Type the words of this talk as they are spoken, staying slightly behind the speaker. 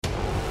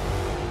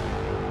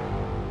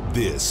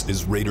This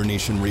is Raider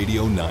Nation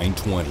Radio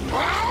 920.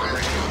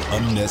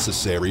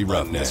 Unnecessary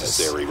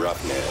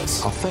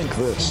roughness. I'll think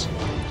this,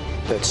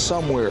 that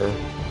somewhere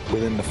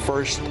within the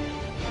first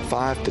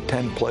 5 to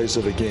 10 plays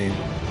of the game,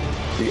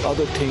 the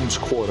other team's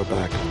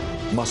quarterback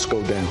must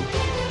go down.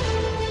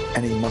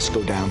 And he must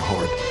go down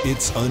hard.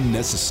 It's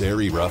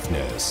Unnecessary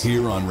Roughness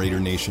here on Raider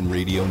Nation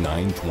Radio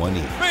 920.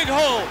 Big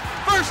hole,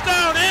 first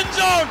down, end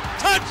zone,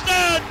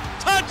 touchdown,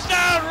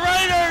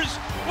 Raiders!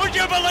 Would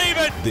you believe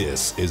it?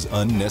 This is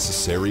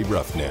Unnecessary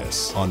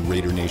Roughness on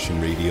Raider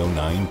Nation Radio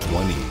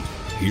 920.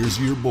 Here's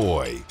your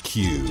boy,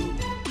 Q.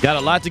 Got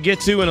a lot to get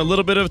to in a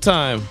little bit of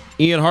time.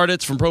 Ian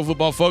Hartitz from Pro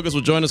Football Focus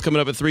will join us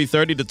coming up at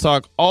 3:30 to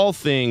talk all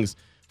things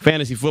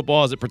fantasy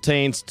football as it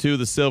pertains to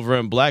the silver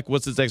and black.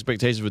 What's his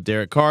expectations with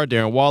Derek Carr,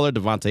 Darren Waller,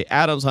 Devontae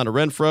Adams, Hunter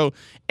Renfrow,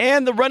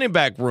 and the running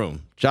back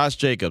room, Josh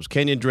Jacobs,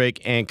 Kenyon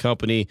Drake, and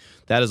company.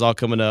 That is all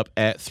coming up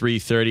at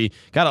 3:30.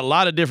 Got a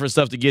lot of different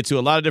stuff to get to,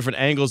 a lot of different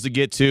angles to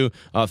get to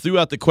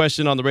throughout the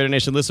question on the Raider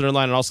Nation listener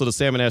line and also the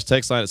Salmon Ash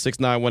text line at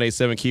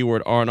 69187,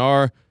 keyword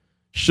R&R.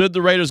 Should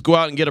the Raiders go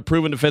out and get a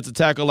proven defensive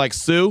tackle like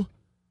Sue?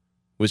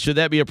 Should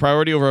that be a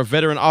priority over a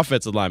veteran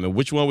offensive lineman?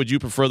 Which one would you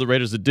prefer the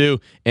Raiders to do?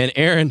 And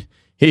Aaron,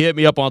 he hit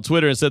me up on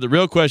Twitter and said the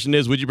real question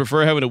is, would you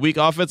prefer having a weak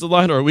offensive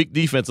line or a weak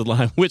defensive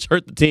line? Which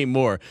hurt the team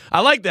more?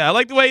 I like that. I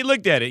like the way he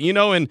looked at it,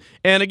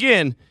 and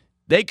again,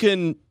 they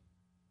can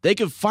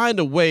find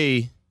a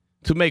way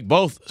to make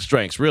both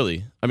strengths,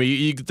 really. I mean,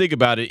 you can think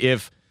about it.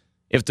 If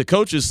the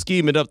coaches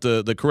scheme it up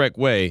the correct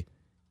way,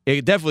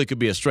 it definitely could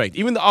be a strength.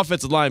 Even the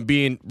offensive line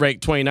being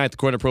ranked 29th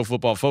according to Pro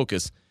Football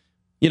Focus.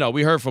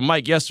 We heard from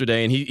Mike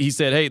yesterday, and he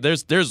said, hey,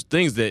 there's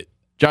things that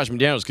Josh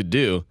McDaniels could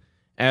do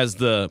as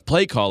the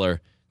play caller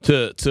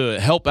to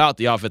help out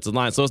the offensive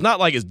line. So it's not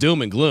like it's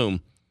doom and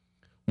gloom.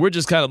 We're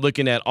just kind of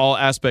looking at all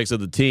aspects of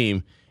the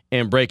team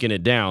and breaking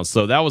it down.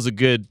 So that was a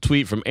good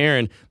tweet from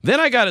Aaron. Then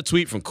I got a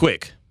tweet from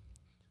Quick.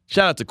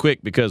 Shout out to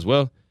Quick because,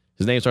 well,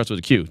 his name starts with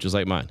a Q, just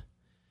like mine.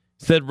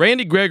 Said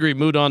Randy Gregory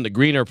moved on to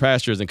greener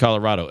pastures in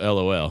Colorado,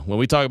 LOL. When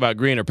we talk about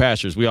greener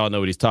pastures, we all know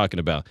what he's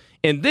talking about.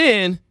 And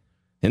then,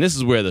 and this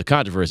is where the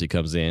controversy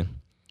comes in,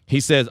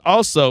 he says,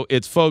 also,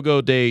 it's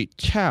Fogo de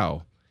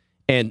Chao.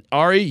 And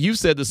Ari, you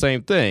said the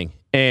same thing.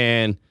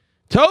 And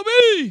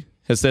Toby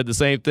has said the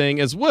same thing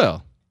as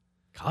well.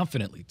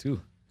 Confidently, too.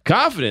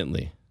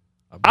 Confidently.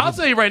 I'll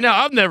tell you right now,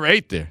 I've never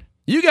ate there.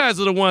 You guys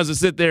are the ones that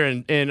sit there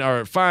and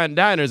are fine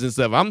diners and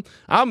stuff. I'm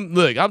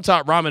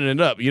top ramening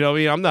it up. You know what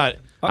I mean? I'm not.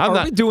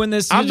 Are we doing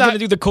this? You're going to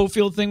do the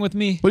Cofield thing with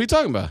me? What are you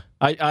talking about?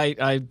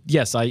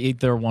 Yes, I ate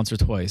there once or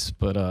twice,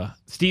 but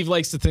Steve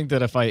likes to think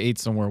that if I ate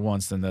somewhere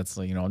once, then that's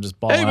I'm just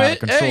balling out of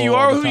control. Hey, you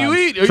are who you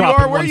eat, or you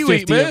are where you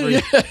eat,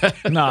 man.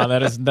 No,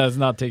 that is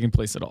not taking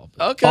place at all.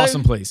 Okay,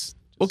 awesome place.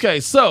 Okay,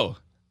 so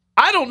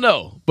I don't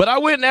know, but I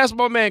went and asked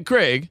my man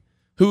Craig,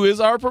 who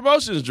is our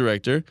promotions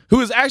director, who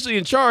is actually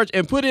in charge,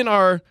 and put in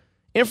our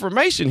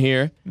information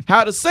here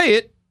how to say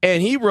it,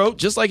 and he wrote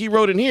just like he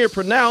wrote in here,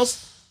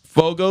 pronounced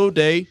Fogo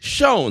de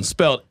Chão,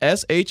 spelled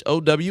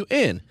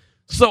S-H-O-W-N.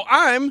 So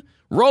I'm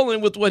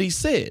rolling with what he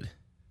said.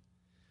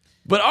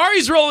 But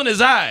Ari's rolling his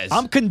eyes.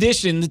 I'm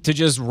conditioned to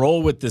just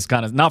roll with this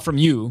kind of, not from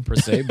you per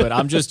se, but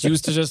I'm just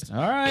used to just,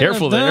 all right.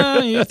 Careful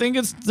there. You think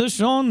it's the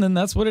Chão, then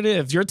that's what it is.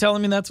 If you're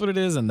telling me that's what it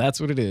is, and that's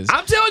what it is.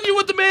 I'm telling you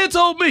what the man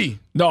told me.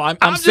 No, I'm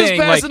just saying,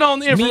 passing on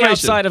the information. Me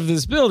outside of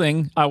this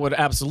building, I would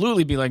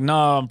absolutely be like,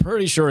 no, I'm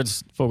pretty sure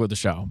it's Fogo de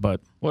Chão, but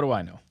what do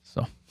I know?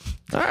 So,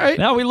 all right.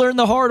 Now we learn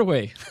the hard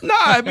way. No,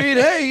 I mean,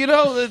 hey,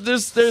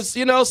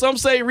 there's some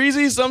say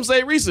Reese's, some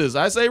say Reese's.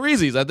 I say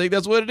Reese's. I think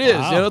that's what it is.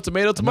 Wow.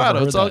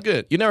 Tomato. It's all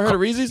good. You never heard of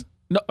Reese's?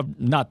 No,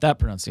 not that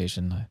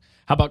pronunciation.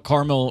 How about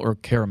caramel or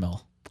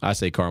caramel? I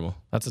say caramel.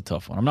 That's a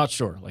tough one. I'm not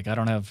sure. I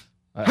don't have.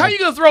 How are you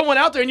going to throw one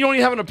out there and you don't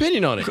even have an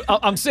opinion on it?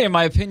 I'm saying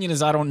my opinion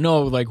is I don't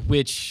know which.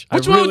 Which I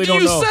really one do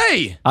don't you know.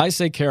 say? I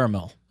say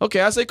caramel.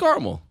 Okay, I say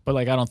caramel. But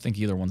I don't think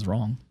either one's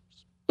wrong.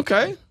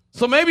 Okay.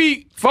 So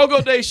maybe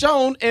Fogo de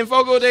Chão and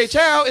Fogo de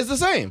Chao is the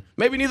same.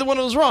 Maybe neither one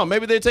of them's wrong.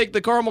 Maybe they take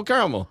the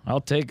caramel. I'll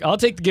take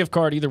the gift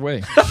card either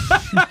way.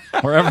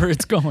 Wherever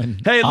it's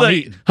going. Hey,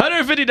 look,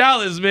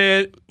 $150,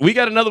 man. We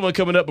got another one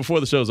coming up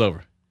before the show's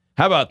over.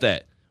 How about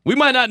that? We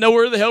might not know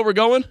where the hell we're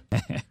going,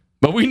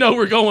 but we know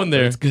we're going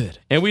there. It's good.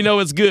 And we know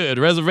it's good.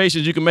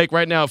 Reservations you can make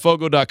right now at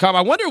Fogo.com.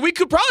 I wonder if we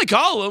could probably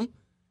call them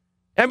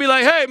and be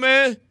like, hey,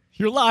 man.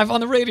 You're live on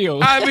the radio.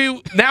 I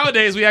mean,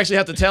 nowadays we actually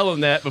have to tell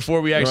them that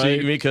before we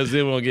actually, because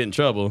then we'll get in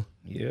trouble.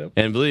 Yep.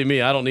 And believe me,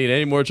 I don't need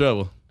any more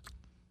trouble.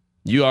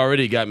 You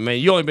already got me, man.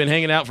 You only been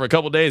hanging out for a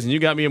couple days, and you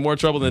got me in more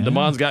trouble than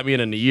Damon's got me in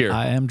a year.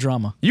 I am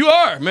drama. You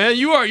are, man.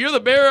 You are. You're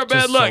the bearer of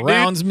bad luck, dude.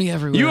 Surrounds me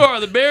everywhere. You are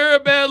the bearer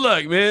of bad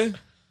luck, man.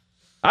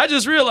 I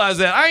just realized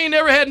that. I ain't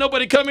never had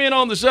nobody come in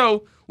on the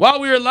show while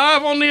we were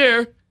live on the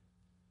air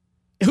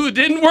who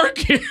didn't work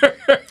here.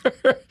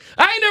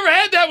 I ain't never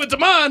had that with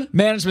Damon.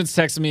 Management's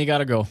texting me, you got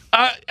to go.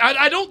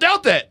 I don't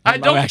doubt that.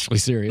 I'm actually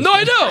serious. No,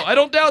 I know. I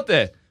don't doubt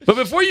that. But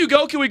before you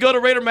go, can we go to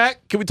Raider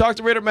Mac? Can we talk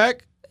to Raider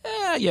Mac?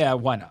 Yeah,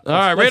 why not? All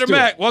right, Raider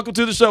Mac, welcome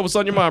to the show. What's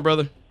on your mind,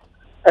 brother?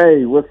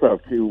 Hey, what's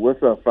up, Q?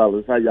 What's up,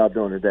 fellas? How y'all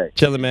doing today?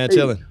 Chilling, man,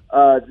 chilling.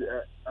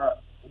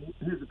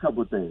 here's a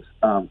couple of things.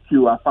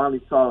 Q, I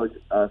finally saw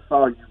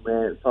you,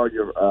 man. Saw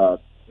your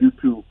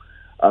YouTube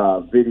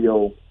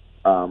video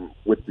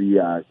with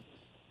the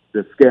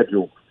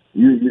schedule.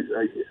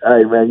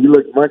 Hey, man, you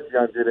look much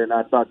younger than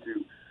I thought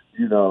you.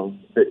 You know,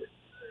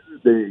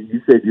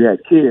 you said you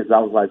had kids. I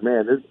was like,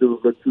 man, this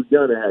dude looks too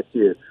young to have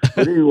kids.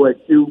 But anyway,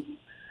 Q,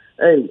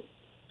 hey,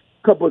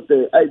 couple of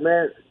things. Hey,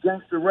 man,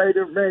 Gangster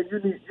Raider, man, you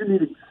need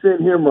to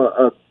send him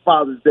a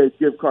Father's Day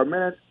gift card,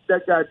 man.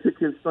 That guy took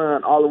his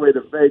son all the way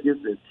to Vegas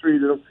and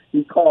treated him.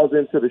 He calls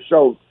into the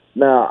show.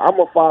 Now, I'm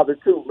a father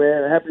too,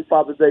 man. Happy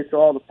Father's Day to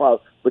all the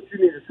fathers. But you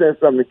need to send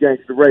something to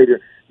Gangster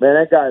Raider. Man,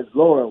 that guy's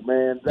loyal,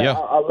 man. Yeah.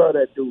 I love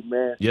that dude,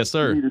 man. Yes,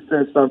 sir. You need to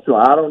send something to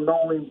him. I don't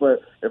know him,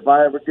 but if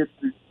I ever get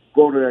to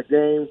go to that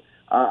game,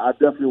 I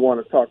definitely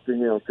want to talk to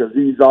him because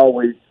he's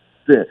always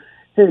sent.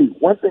 Hey,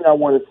 one thing I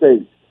want to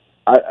say,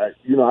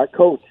 I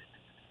coach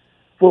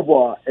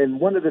football, and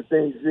one of the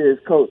things is,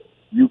 Coach,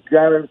 you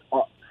got to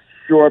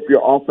shore up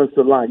your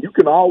offensive line. You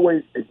can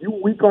always, if you're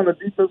weak on the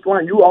defensive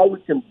line, you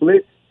always can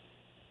blitz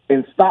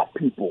and stop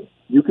people.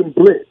 You can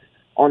blitz.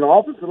 On the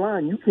offensive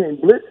line, you can't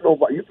blitz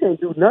nobody. You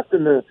can't do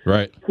nothing to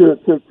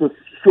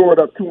shore it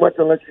up too much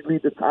unless you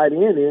leave the tight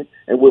end in.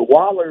 And with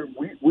Waller,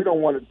 we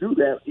don't want to do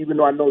that, even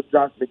though I know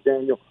Josh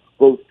McDaniel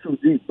goes too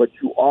deep. But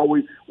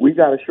we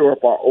got to shore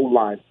up our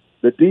O-line.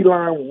 The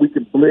D-line, we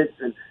can blitz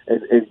and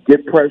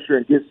get pressure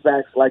and get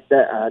sacks like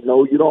that. I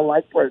know you don't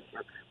like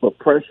pressure, but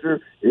pressure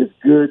is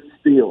good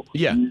still.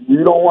 Yeah.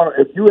 You don't want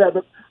to – if you have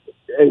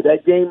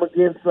that game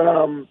against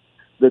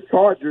the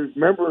Chargers,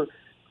 remember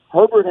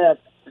Herbert had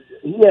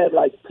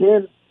like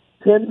 10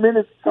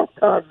 minutes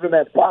sometimes in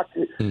that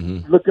pocket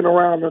looking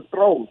around the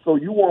throw. So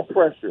you want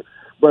pressure.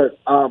 But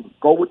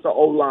go with the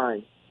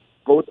O-line.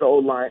 Go with the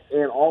O-line.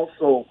 And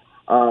also,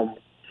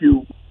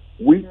 Q,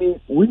 we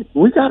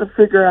got to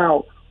figure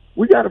out –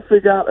 we got to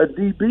figure out a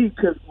DB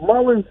because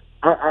Mullins,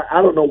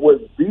 I don't know what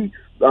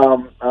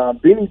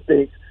Benny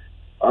thinks,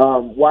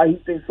 why he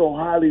thinks so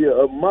highly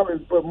of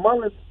Mullins, but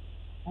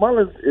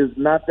Mullins is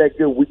not that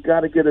good. We got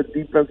to get a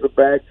defensive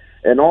back,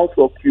 and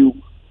also,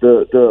 Q,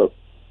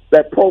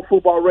 that Pro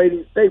Football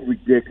ratings, they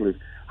ridiculous.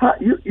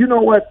 You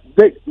know what?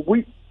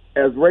 We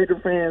as Raider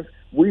fans,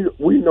 we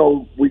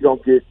know we're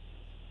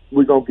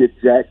gonna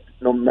get jacked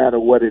no matter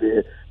what it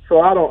is. So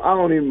I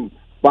don't even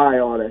buy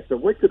all that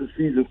stuff. Wait till the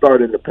season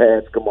started in the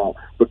past. Come on.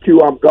 But Q,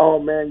 I'm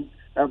gone, man.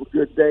 Have a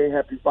good day.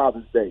 Happy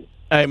Father's Day.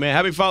 Hey, man,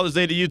 happy Father's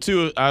Day to you,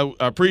 too. I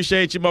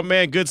appreciate you, my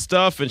man. Good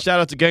stuff. And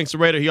shout out to Gangster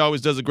Raider. He always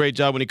does a great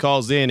job when he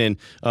calls in. And,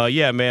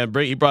 yeah, man,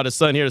 he brought his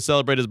son here to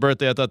celebrate his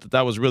birthday. I thought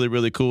that was really,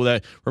 really cool.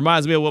 That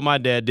reminds me of what my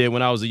dad did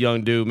when I was a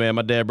young dude, man.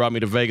 My dad brought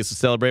me to Vegas to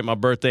celebrate my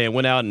birthday and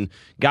went out and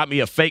got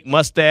me a fake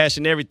mustache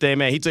and everything,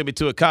 man. He took me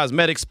to a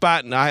cosmetic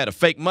spot, and I had a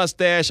fake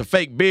mustache, a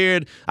fake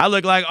beard. I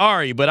looked like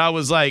Ari, but I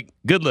was, like,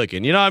 good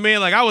looking. You know what I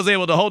mean? Like, I was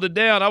able to hold it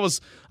down. I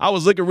was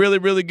looking really,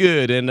 really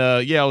good. And,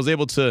 yeah, I was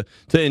able to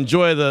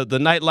enjoy the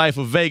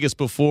nightlife of Vegas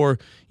before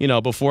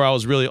I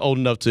was really old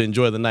enough to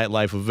enjoy the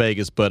nightlife of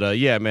Vegas. But,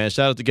 yeah, man,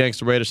 shout out to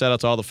Gangster Raider. Shout out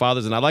to all the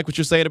fathers. And I like what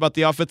you're saying about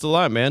the offensive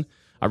line, man.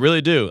 I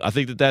really do. I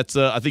think I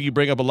think you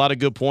bring up a lot of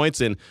good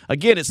points. And,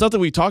 again, it's something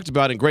we talked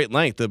about in great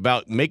length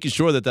about making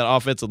sure that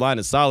offensive line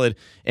is solid.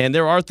 And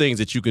there are things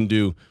that you can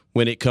do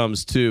when it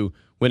comes to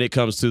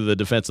the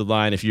defensive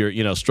line if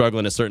you're,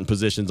 struggling at certain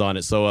positions on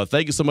it. So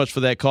thank you so much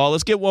for that call.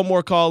 Let's get one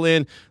more call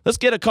in. Let's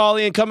get a call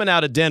in coming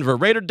out of Denver.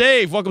 Raider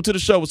Dave, welcome to the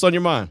show. What's on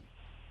your mind?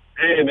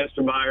 Hey,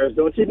 Mr. Myers,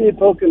 don't you be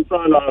poking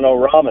fun on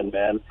ramen,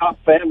 man. Top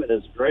famine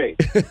is great.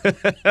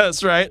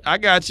 That's right. I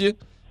got you.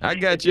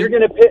 If you're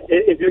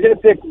gonna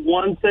pick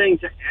one thing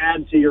to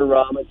add to your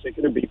ramen,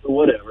 chicken or beef or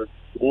whatever,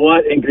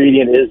 what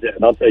ingredient is it?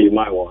 And I'll tell you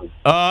my one.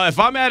 If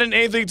I'm adding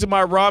anything to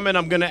my ramen,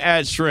 I'm gonna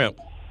add shrimp.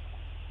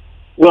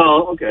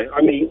 Well, okay.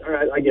 I mean, all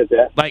right, I get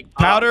that. Like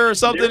powder or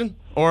something,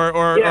 or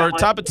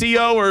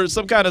Tapatio or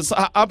some kind of.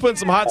 I'm putting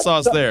some hot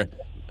sauce there.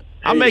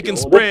 I'm making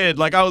spread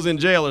like I was in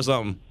jail or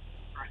something.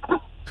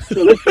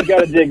 So you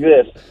got to dig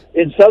this.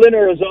 In southern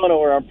Arizona,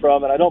 where I'm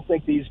from, and I don't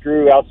think these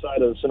grew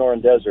outside of the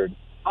Sonoran Desert.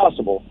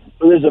 Possible.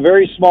 But there's a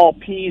very small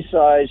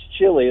pea-sized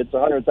chili. It's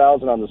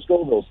 100,000 on the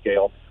Scoville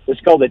scale.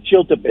 It's called a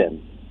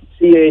chiltepin.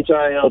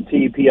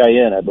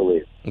 Chiltpin, I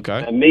believe.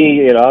 Okay. And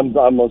me, I'm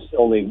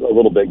only a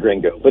little bit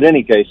gringo. But in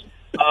any case,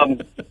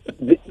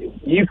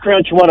 you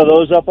crunch one of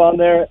those up on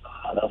there,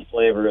 the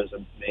flavor is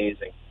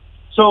amazing.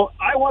 So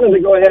I wanted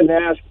to go ahead and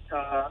ask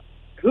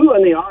who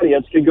in the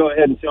audience could go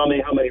ahead and tell me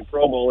how many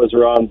Pro Bowlers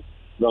are on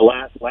the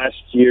last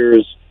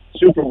year's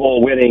Super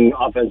Bowl winning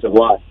offensive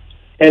line.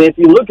 And if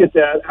you look at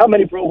that, how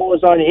many Pro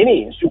Bowlers on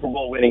any Super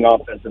Bowl winning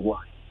offensive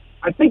line?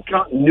 I think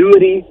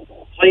continuity,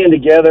 playing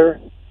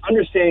together,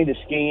 understanding the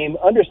scheme,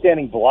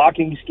 understanding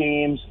blocking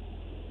schemes,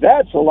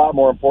 that's a lot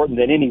more important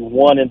than any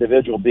one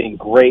individual being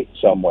great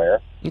somewhere.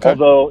 Okay.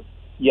 Although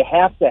you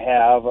have to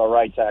have a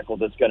right tackle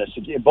that's going to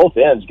secure, both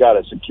ends got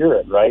to secure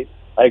it, right?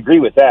 I agree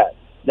with that.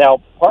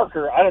 Now,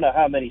 Parker, I don't know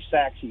how many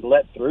sacks he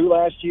let through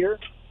last year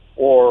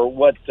or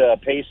what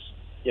pace,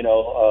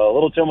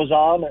 Littleton was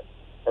on,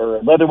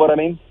 or Leatherwood, I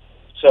mean.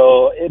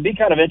 So it'd be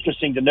kind of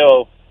interesting to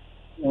know,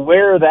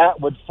 where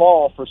that would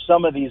fall for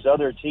some of these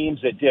other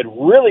teams that did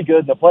really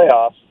good in the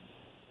playoffs.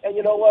 And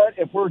you know what?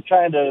 If we're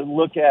trying to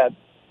look at,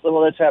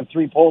 well, let's have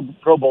 3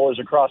 Pro Bowlers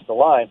across the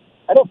line,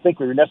 I don't think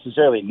we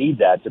necessarily need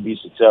that to be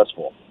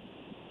successful.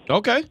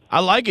 Okay,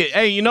 I like it.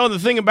 Hey, you know, the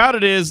thing about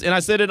it is, and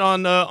I said it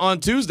on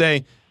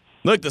Tuesday,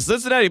 look, the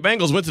Cincinnati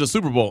Bengals went to the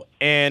Super Bowl,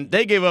 and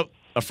they gave up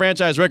a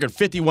franchise record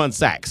 51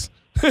 sacks.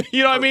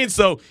 You know what I mean?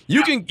 So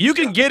you can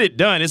get it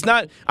done. It's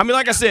not. I mean,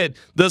 like I said,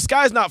 the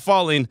sky's not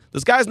falling. The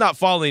sky's not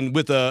falling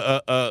with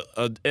a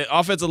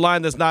offensive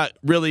line that's not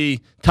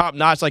really top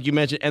notch, like you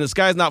mentioned, and the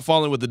sky's not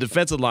falling with the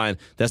defensive line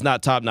that's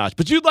not top notch.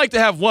 But you'd like to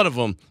have one of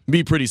them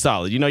be pretty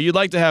solid. You know, you'd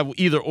like to have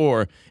either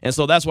or, and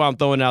so that's why I'm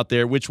throwing out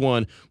there. Which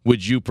one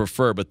would you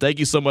prefer? But thank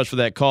you so much for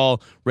that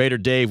call, Raider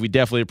Dave. We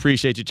definitely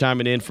appreciate you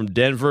chiming in from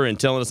Denver and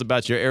telling us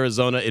about your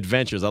Arizona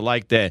adventures. I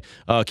like that.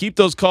 Keep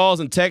those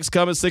calls and texts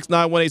coming.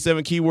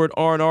 69187 keyword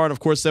R&R, and of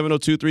course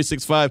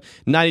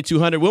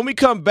 702-365-9200. When we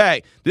come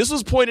back, this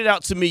was pointed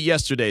out to me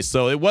yesterday,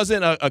 so it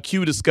wasn't a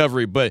Q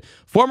discovery, but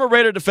former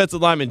Raider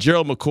defensive lineman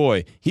Gerald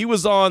McCoy, he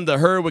was on the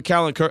Herd with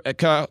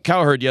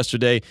Cowherd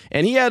yesterday,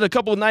 and he had a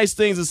couple of nice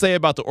things to say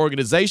about the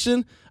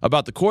organization,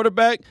 about the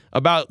quarterback,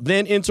 about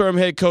then interim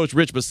head coach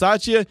Rich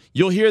Bisaccia.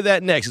 You'll hear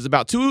that next. It's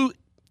about 2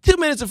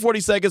 minutes and 40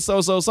 seconds, so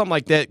something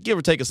like that, give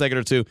or take a second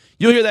or two.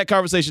 You'll hear that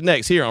conversation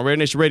next here on Raider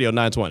Nation Radio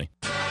 920.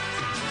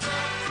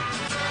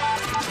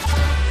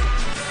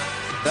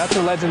 That's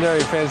a legendary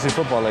fantasy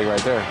football league right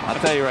there. I'll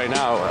tell you right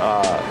now,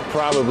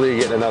 probably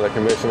getting another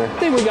commissioner. I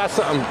think we got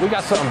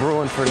something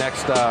brewing for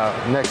next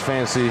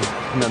fantasy,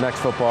 next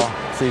football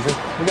season.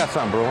 We got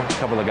something brewing, a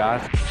couple of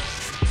guys.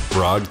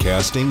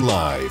 Broadcasting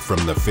live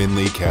from the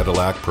Finley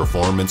Cadillac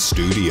Performance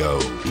Studio.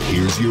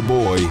 Here's your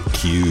boy,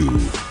 Q.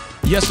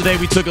 Yesterday,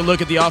 we took a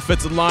look at the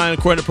offensive line.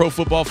 According to Pro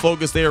Football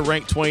Focus, they are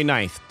ranked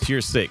 29th,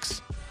 Tier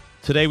 6.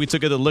 Today, we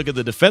took a look at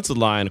the defensive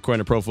line. According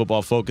to Pro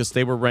Football Focus,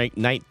 they were ranked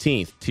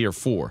 19th, Tier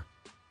 4.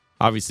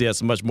 Obviously,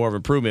 that's much more of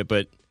improvement,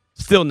 but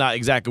still not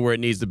exactly where it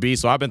needs to be.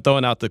 So I've been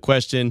throwing out the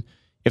question,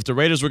 if the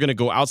Raiders were going to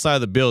go outside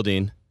of the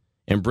building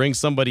and bring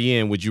somebody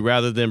in, would you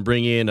rather than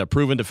bring in a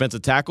proven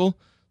defensive tackle,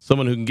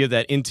 someone who can give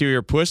that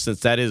interior push,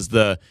 since that is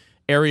the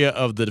area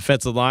of the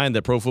defensive line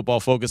that Pro Football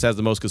Focus has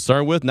the most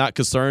concern with, not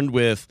concerned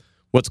with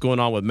what's going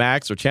on with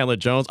Max or Chandler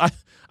Jones?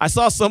 I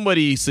saw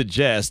somebody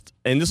suggest,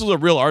 and this was a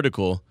real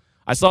article,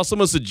 I saw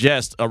someone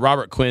suggest a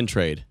Robert Quinn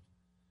trade.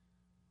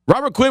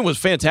 Robert Quinn was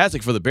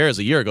fantastic for the Bears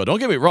a year ago. Don't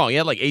get me wrong. He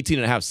had like 18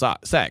 and a half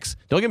sacks.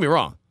 Don't get me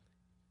wrong.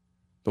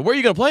 But where are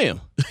you going to play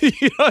him?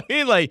 You know what I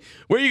mean? Like,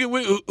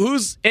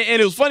 who's –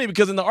 and it was funny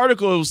because in the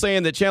article it was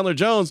saying that Chandler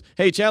Jones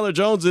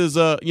is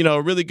a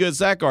really good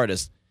sack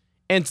artist,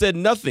 and said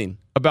nothing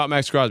about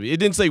Max Crosby. It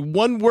didn't say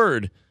one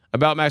word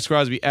about Max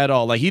Crosby at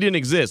all. Like, he didn't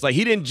exist. Like,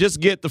 he didn't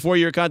just get the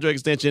 4-year contract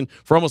extension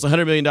for almost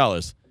 $100 million.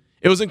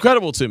 It was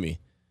incredible to me.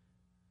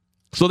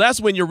 So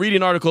that's when you're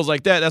reading articles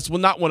like that. That's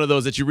not one of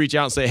those that you reach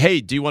out and say, hey,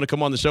 do you want to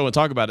come on the show and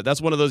talk about it? That's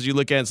one of those you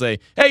look at and say,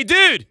 hey,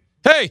 dude,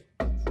 hey,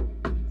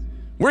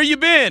 where you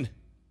been?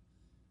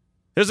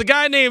 There's a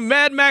guy named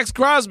Mad Max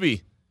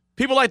Crosby.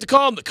 People like to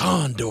call him the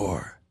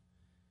Condor.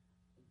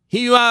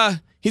 He's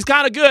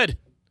kind of good.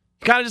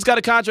 He kind of just got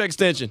a contract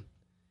extension.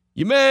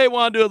 You may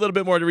want to do a little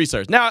bit more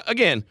research. Now,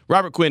 again,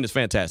 Robert Quinn is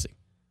fantastic.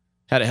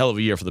 Had a hell of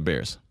a year for the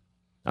Bears.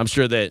 I'm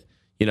sure that,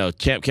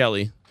 Champ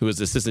Kelly, who is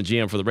the assistant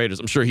GM for the Raiders,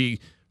 I'm sure he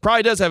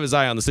probably does have his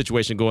eye on the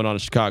situation going on in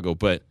Chicago,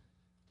 but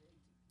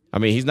I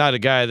mean, he's not a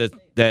guy that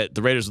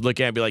the Raiders would look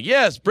at and be like,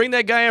 yes, bring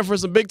that guy in for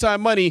some big time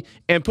money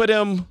and put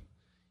him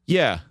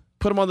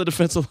on the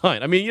defensive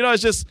line. I mean,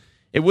 it's just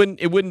it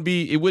wouldn't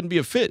be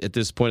a fit at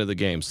this point of the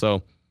game.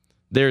 So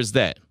there's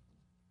that.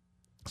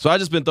 So I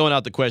just been throwing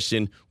out the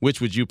question,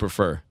 which would you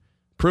prefer?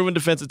 Proven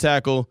defensive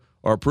tackle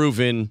or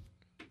proven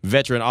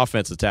veteran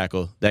offensive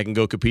tackle that can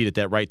go compete at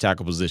that right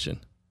tackle position?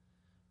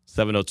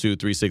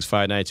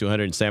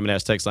 702-365-9200 and Salmon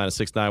Ash text line at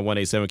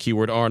 69187,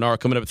 keyword R&R.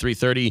 Coming up at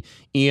 3:30,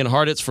 Ian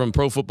Hartitz from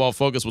Pro Football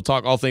Focus. We'll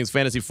talk all things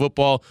fantasy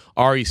football.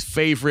 Ari's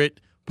favorite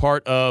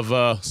part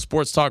of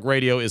sports talk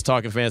radio is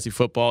talking fantasy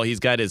football.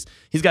 He's got his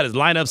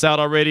lineups out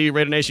already.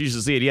 Raider Nation, you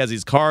should see it. He has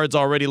these cards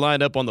already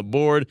lined up on the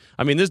board.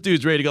 I mean, this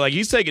dude's ready to go. Like,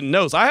 he's taking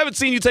notes. I haven't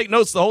seen you take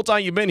notes the whole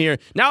time you've been here.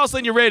 Now all of a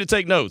sudden you're ready to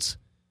take notes.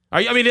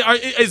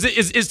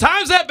 Is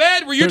times that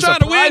bad where you're trying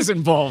to win?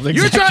 Involved,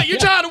 exactly. You're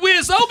trying to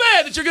win so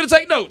bad that you're going to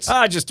take notes.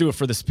 I just do it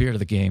for the spirit of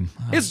the game.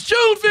 It's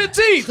June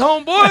 15th,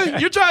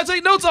 homeboy. You're trying to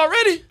take notes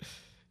already?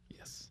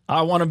 Yes.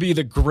 I want to be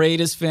the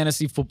greatest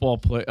fantasy football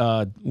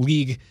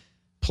league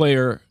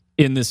player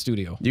in this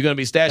studio. You're going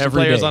to be stashing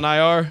players on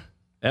IR?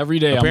 Every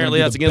day. Apparently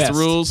that's against the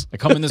rules. I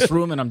come in this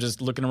room and I'm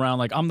just looking around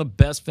like I'm the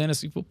best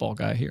fantasy football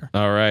guy here.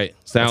 All right.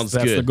 Sounds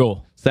good. That's the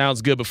goal.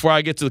 Sounds good. Before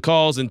I get to the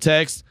calls and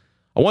texts,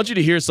 I want you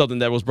to hear something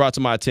that was brought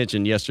to my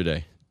attention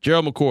yesterday.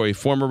 Gerald McCoy,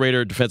 former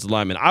Raider defensive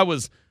lineman. I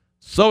was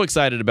so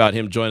excited about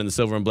him joining the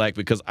Silver and Black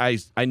because I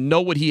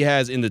know what he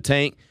has in the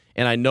tank,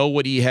 and I know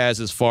what he has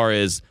as far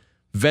as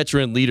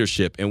veteran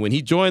leadership. And when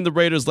he joined the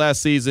Raiders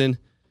last season,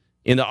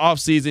 in the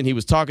offseason, he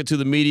was talking to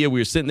the media. We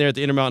were sitting there at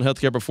the Intermountain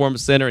Healthcare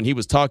Performance Center, and he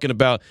was talking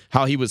about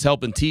how he was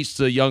helping teach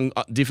the young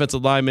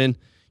defensive linemen,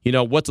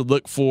 what to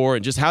look for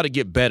and just how to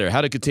get better,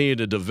 how to continue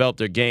to develop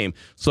their game.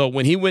 So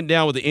when he went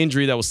down with the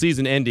injury that was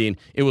season-ending,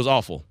 it was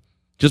awful.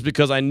 Just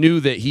because I knew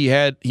that he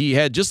had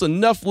just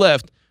enough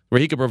left where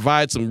he could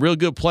provide some real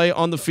good play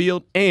on the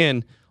field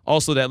and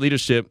also that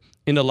leadership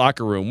in the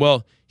locker room.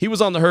 Well, he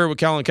was on the Herd with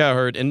Colin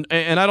Cowherd, and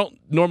I don't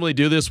normally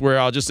do this where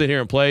I'll just sit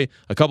here and play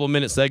a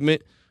couple-minute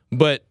segment,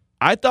 but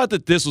I thought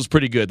that this was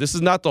pretty good. This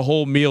is not the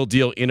whole meal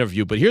deal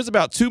interview, but here's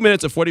about 2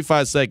 minutes and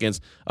 45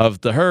 seconds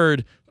of the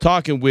Herd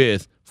talking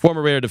with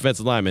former Raider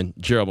defensive lineman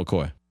Gerald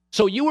McCoy.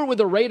 So you were with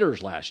the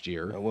Raiders last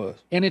year. I was.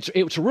 And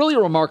it's really a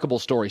remarkable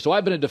story. So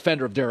I've been a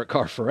defender of Derek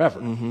Carr forever.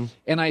 Mm-hmm.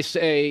 And I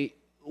say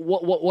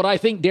what I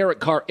think Derek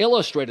Carr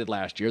illustrated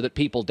last year that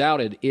people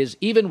doubted is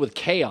even with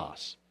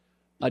chaos,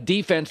 a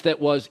defense that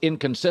was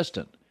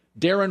inconsistent.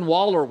 Darren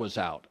Waller was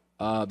out.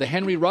 The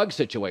Henry Ruggs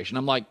situation.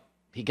 I'm like,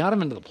 he got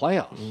him into the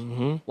playoffs.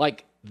 Mm-hmm.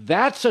 Like,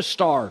 that's a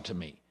star to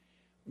me.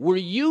 Were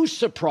you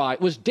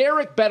surprised? Was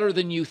Derek better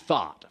than you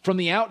thought from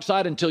the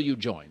outside until you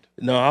joined?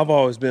 No, I've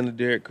always been a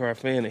Derek Carr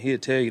fan, and he'll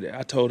tell you that.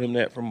 I told him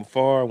that from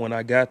afar. When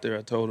I got there,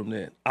 I told him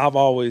that. I've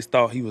always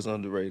thought he was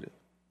underrated.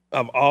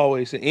 I've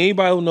always said,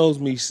 anybody who knows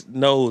me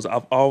knows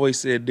I've always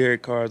said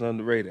Derek Carr is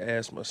underrated.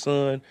 Ask my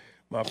son,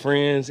 my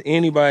friends,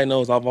 anybody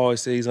knows I've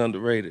always said he's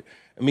underrated.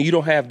 I mean, you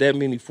don't have that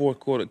many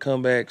fourth-quarter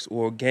comebacks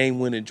or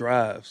game-winning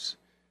drives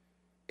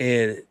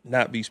and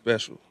not be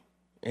special.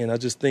 And I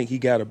just think he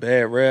got a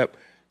bad rap.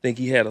 I think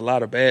he had a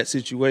lot of bad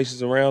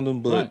situations around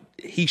him, but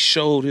he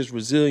showed his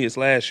resilience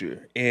last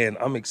year. And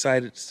I'm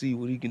excited to see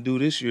what he can do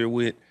this year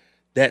with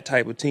that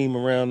type of team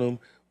around him,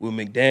 with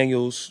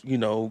McDaniels,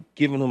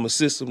 giving him a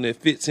system that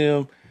fits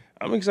him.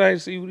 I'm excited to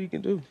see what he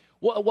can do.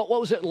 What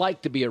was it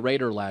like to be a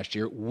Raider last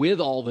year with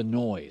all the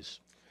noise?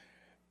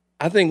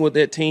 I think what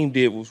that team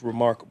did was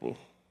remarkable.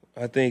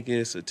 I think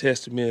it's a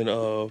testament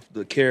of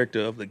the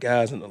character of the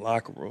guys in the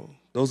locker room.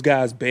 Those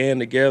guys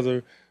band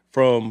together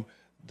from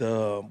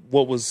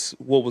what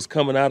was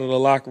coming out of the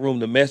locker room,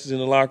 the message in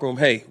the locker room,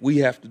 hey, we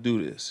have to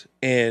do this.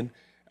 And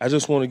I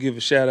just want to give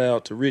a shout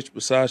out to Rich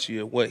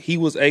Bisaccia, what he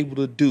was able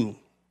to do.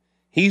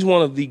 He's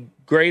one of the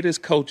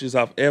greatest coaches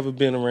I've ever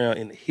been around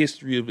in the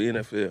history of the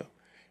NFL.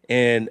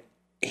 And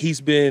he's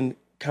been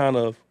kind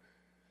of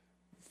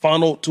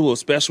funneled to a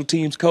special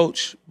teams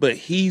coach, but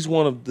he's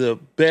one of the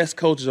best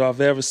coaches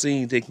I've ever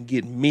seen that can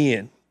get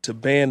men to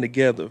band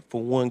together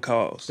for one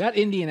cause. That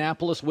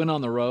Indianapolis win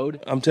on the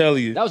road, I'm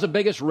telling you, that was the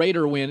biggest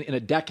Raider win in a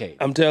decade.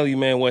 I'm telling you,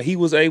 man, what he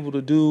was able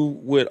to do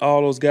with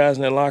all those guys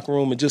in that locker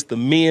room and just the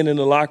men in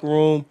the locker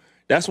room,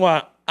 that's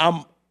why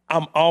I'm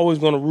always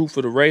going to root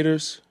for the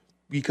Raiders,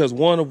 because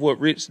one of what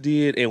Rich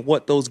did and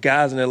what those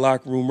guys in that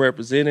locker room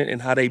represented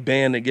and how they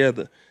band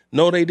together.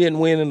 No, they didn't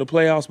win in the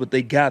playoffs, but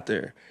they got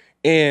there.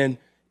 And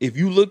if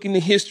you look in the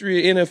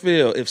history of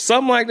NFL, if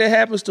something like that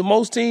happens to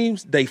most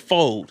teams, they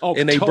fold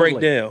and they break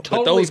down.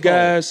 But those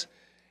guys,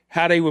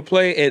 how they would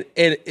play, and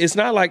it's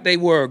not like they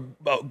were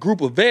a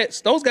group of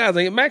vets. Those guys,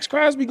 Max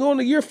Crosby going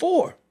to year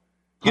 4.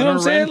 You know what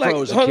I'm saying?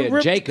 Renfro's a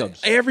kid,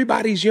 Jacobs.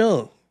 Everybody's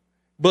young.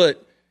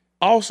 But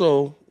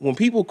also, when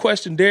people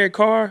question Derek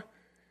Carr,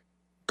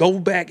 go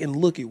back and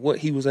look at what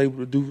he was able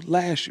to do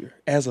last year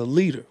as a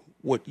leader.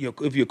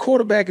 If your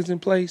quarterback is in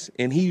place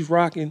and he's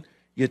rocking,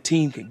 your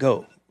team can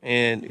go.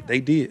 And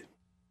they did.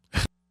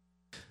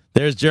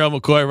 There's Gerald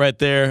McCoy right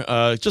there.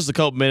 Just a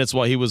couple minutes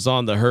while he was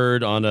on the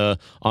Herd on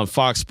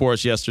Fox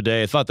Sports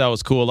yesterday. I thought that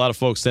was cool. A lot of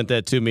folks sent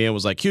that to me and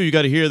was like, "Q, you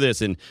got to hear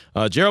this." And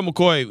Gerald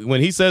McCoy,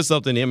 when he says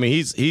something, I mean,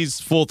 he's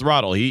full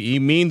throttle. He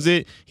means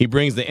it. He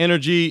brings the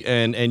energy,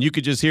 and you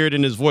could just hear it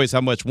in his voice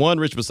how much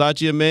Rich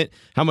Bisaccia meant,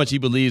 how much he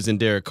believes in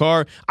Derek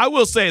Carr. I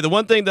will say the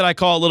one thing that I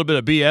call a little bit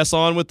of BS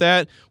on with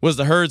that was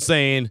the Herd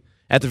saying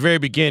at the very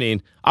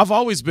beginning, "I've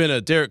always been a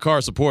Derek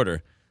Carr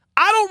supporter."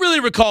 I don't really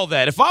recall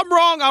that. If I'm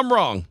wrong, I'm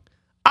wrong.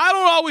 I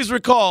don't always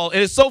recall,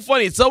 and it's so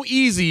funny. It's so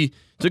easy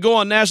to go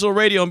on national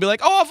radio and be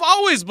like, "Oh, I've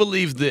always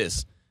believed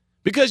this,"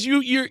 because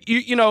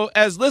you know,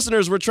 as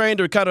listeners, we're trained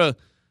to kind of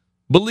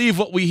believe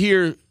what we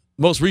hear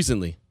most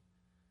recently.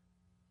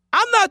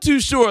 I'm not too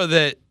sure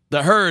that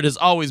the Herd has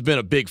always been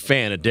a big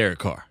fan of Derek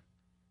Carr.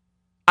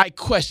 I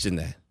question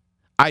that.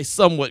 I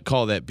somewhat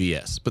call that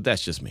BS, but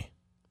that's just me.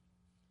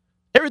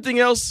 Everything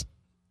else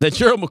that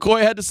Gerald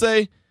McCoy had to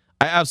say,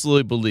 I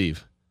absolutely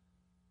believe.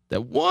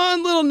 That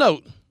one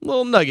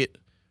little nugget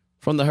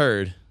from the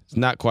Herd is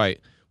not quite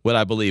what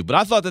I believe. But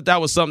I thought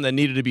that was something that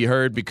needed to be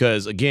heard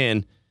because,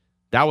 again,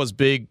 that was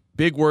big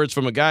words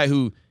from a guy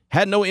who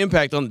had no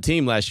impact on the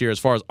team last year as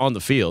far as on the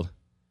field,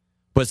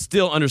 but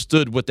still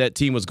understood what that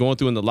team was going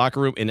through in the locker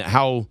room and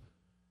how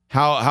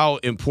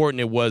important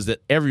it was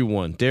that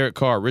everyone, Derek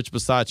Carr, Rich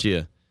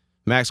Bisaccia,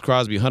 Max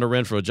Crosby, Hunter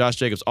Renfrow, Josh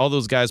Jacobs, all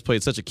those guys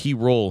played such a key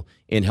role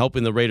in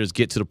helping the Raiders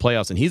get to the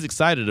playoffs. And he's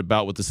excited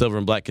about what the Silver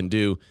and Black can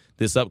do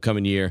this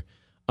upcoming year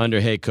under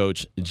head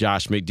coach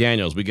Josh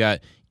McDaniels. We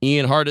got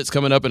Ian Hartitz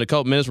coming up in a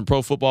couple minutes from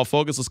Pro Football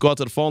Focus. Let's go out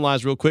to the phone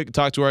lines real quick and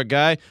talk to our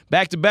guy.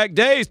 Back-to-back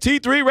days,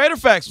 T3 Raider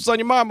Facts. What's on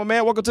your mind, my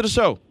man? Welcome to the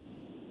show.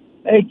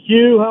 Hey,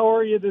 Q, how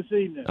are you this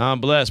evening?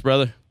 I'm blessed,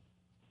 brother.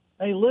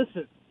 Hey,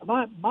 listen,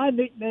 my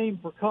nickname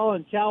for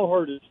Colin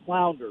Cowherd is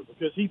Flounder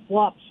because he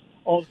flops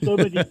on so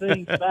many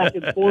things back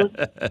and forth.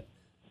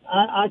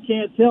 I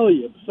can't tell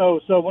you. So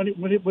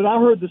when I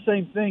heard the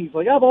same things,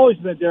 like I've always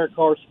been a Derek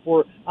Carr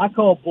supporter, I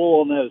call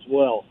bull on that as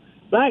well.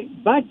 Back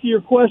to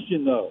your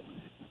question though,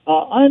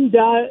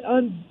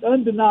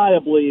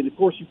 undeniably, and of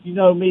course if you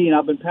know me, and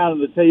I've been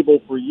pounding the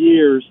table for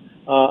years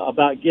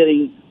about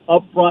getting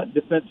upfront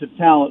defensive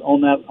talent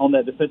on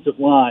that defensive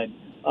line.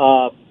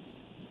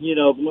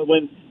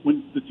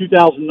 When the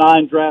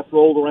 2009 draft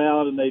rolled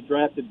around and they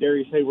drafted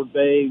Darius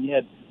Hayward-Bay and you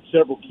had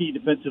several key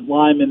defensive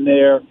linemen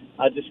there,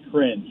 I just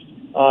cringed.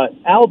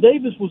 Al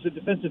Davis was a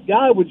defensive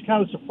guy, which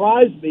kind of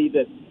surprised me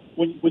that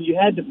when you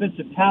had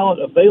defensive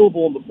talent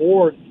available on the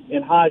board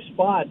in high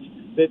spots,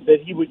 that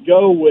he would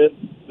go with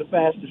the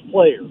fastest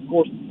player. Of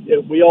course,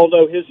 we all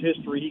know his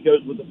history. He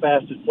goes with the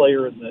fastest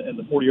player in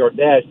the 40-yard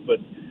dash. But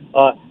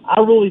I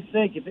really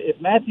think if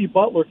Matthew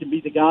Butler can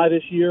be the guy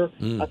this year,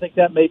 I think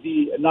that may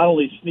be not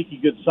only a sneaky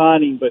good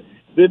signing, but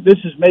this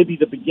is maybe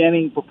the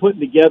beginning for putting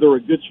together a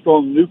good,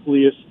 strong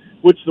nucleus,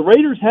 which the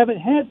Raiders haven't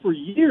had for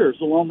years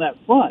along that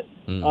front.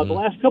 The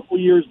last couple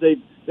of years,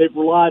 they've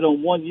relied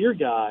on one-year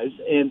guys,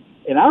 and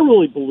I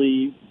really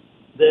believe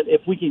that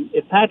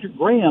if Patrick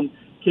Graham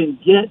can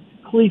get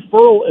Cleve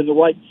Ferrell in the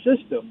right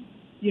system,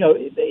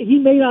 he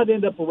may not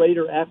end up a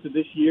Raider after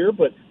this year,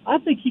 but I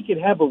think he could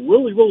have a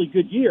really, really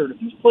good year. And if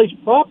he's placed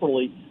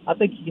properly, I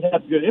think he could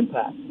have good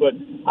impact. But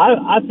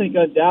I think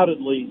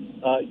undoubtedly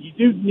you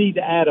do need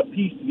to add a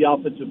piece to the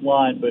offensive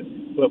line, but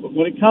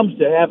when it comes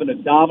to having a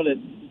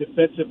dominant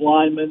defensive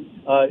lineman,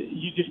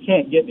 you just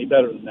can't get any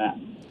better than that.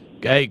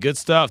 Hey, good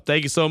stuff.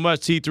 Thank you so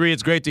much, T3.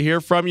 It's great to hear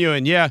from you.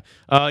 And yeah,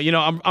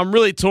 I'm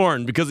really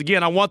torn because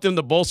again, I want them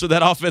to bolster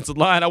that offensive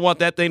line. I want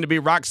that thing to be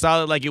rock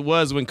solid like it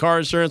was when Car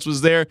Insurance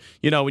was there.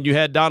 When you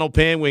had Donald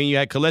Penn, when you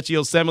had Kelechi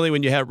Osemele,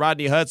 when you had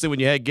Rodney Hudson, when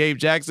you had Gabe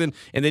Jackson,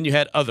 and then you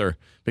had other.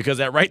 Because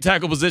that right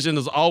tackle position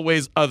is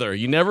always other.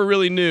 You never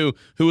really knew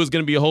who was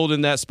going to be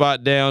holding that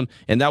spot down,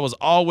 and that was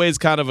always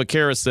kind of a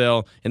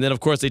carousel. And then,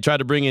 of course, they tried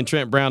to bring in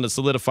Trent Brown to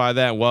solidify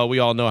that. Well, we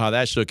all know how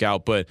that shook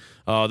out. But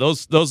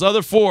those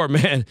other four,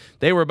 man,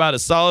 they were about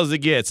as solid as it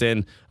gets.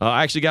 And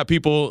I actually got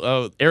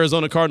people,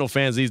 Arizona Cardinal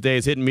fans these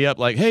days, hitting me up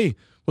like, hey,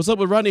 what's up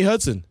with Rodney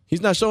Hudson?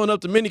 He's not showing up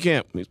to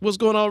minicamp. What's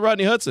going on with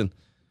Rodney Hudson?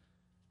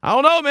 I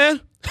don't know,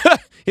 man.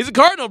 He's a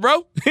Cardinal,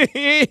 bro.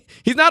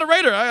 He's not a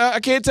Raider. I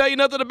can't tell you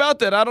nothing about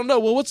that. I don't know.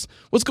 Well, what's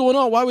going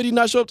on? Why would he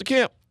not show up to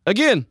camp?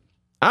 Again,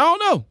 I don't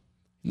know.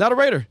 Not a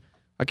Raider.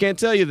 I can't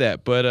tell you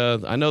that. But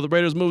I know the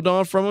Raiders moved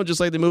on from him, just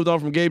like they moved on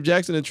from Gabe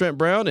Jackson and Trent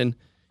Brown. And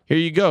here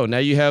you go. Now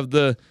you have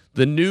the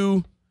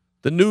new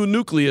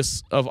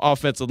nucleus of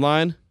offensive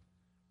line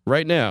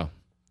right now.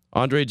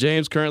 Andre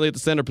James currently at the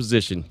center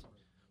position.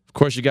 Of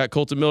course, you got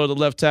Colton Miller, the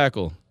left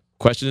tackle.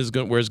 Question is,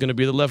 where's going to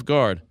be the left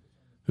guard?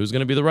 Who's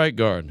going to be the right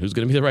guard? Who's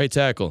going to be the right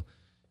tackle?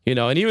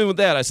 And even with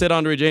that, I said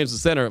Andre James the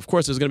center. Of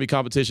course, there's going to be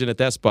competition at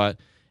that spot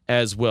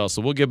as well.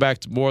 So we'll get back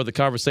to more of the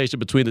conversation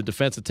between the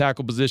defensive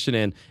tackle position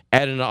and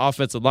adding an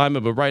offensive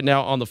lineman. But right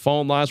now on the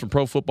phone lines from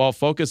Pro Football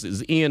Focus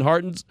is Ian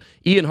Hartens.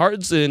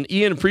 And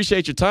Ian,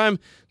 appreciate your time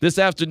this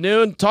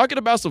afternoon. Talking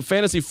about some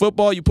fantasy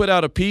football, you put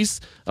out a piece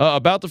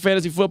about the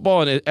fantasy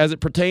football and as it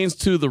pertains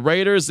to the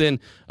Raiders. And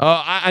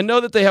I know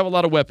that they have a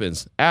lot of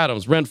weapons.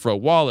 Adams, Renfro,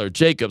 Waller,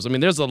 Jacobs. I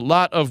mean, there's a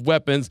lot of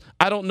weapons.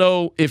 I don't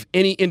know if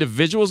any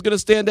individual is going to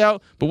stand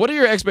out, but what are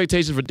your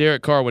expectations for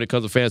Derek Carr when it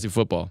comes to fantasy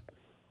football?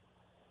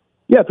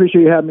 Yeah,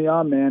 appreciate you having me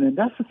on, man. And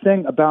that's the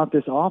thing about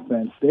this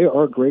offense. They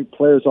are great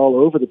players all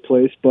over the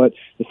place, but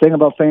the thing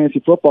about fantasy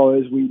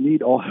football is we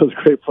need all those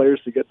great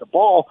players to get the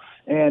ball,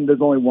 and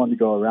there's only one to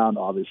go around,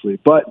 obviously.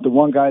 But the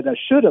one guy that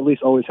should at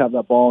least always have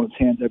that ball in his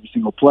hands every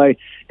single play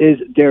is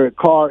Derek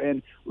Carr.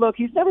 And look,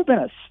 he's never been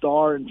a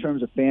star in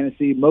terms of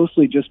fantasy,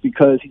 mostly just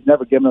because he's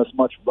never given us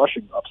much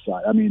rushing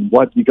upside. I mean,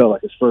 what did he go,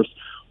 like his first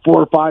 4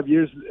 or 5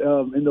 years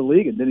in the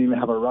league and didn't even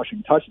have a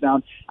rushing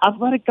touchdown.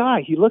 Athletic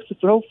guy. He looks to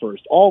throw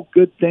first. All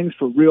good things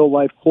for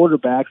real-life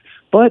quarterbacks.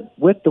 But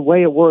with the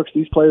way it works,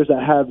 these players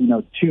that have,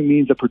 two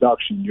means of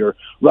production, your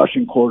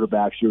rushing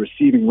quarterbacks, your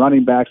receiving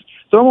running backs,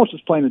 they're almost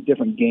just playing a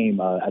different game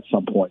at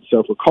some point.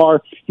 So for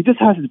Carr, he just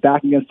has his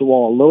back against the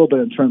wall a little bit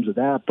in terms of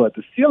that. But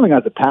the ceiling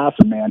as a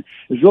passer, man,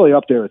 is really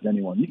up there with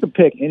anyone. You can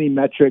pick any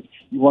metric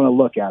you want to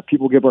look at.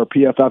 People give our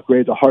PFF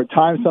grades a hard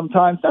time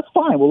sometimes. That's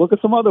fine. We'll look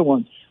at some other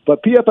ones.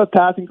 But PFF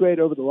passing grade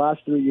over the last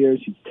 3 years,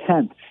 he's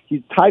 10th.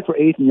 He's tied for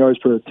 8th in yards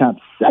per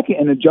attempt,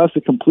 2nd in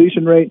adjusted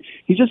completion rate.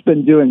 He's just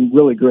been doing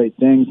really great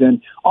things,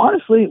 and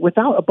honestly,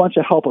 without a bunch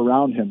of help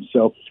around him.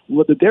 So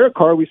with the Derek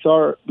Carr we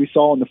saw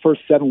in the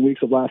first 7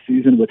 weeks of last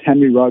season with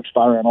Henry Ruggs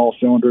firing on all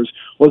cylinders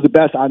was the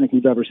best I think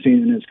we've ever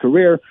seen in his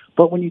career.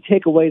 But when you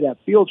take away that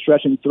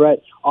field-stretching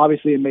threat,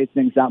 obviously it made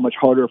things that much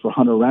harder for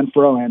Hunter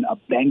Renfrow and a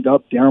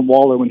banged-up Darren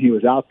Waller when he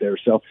was out there.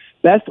 So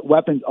best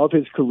weapons of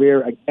his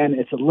career. Again,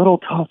 it's a little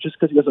tough just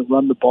because he doesn't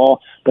run the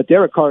ball, but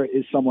Derek Carr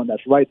is someone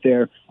that's right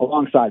there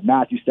alongside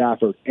Matthew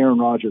Stafford, Aaron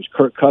Rodgers,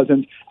 Kirk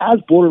Cousins as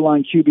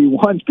borderline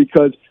QB1s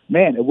because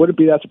man, it wouldn't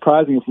be that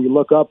surprising if we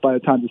look up by the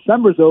time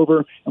December's over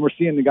and we're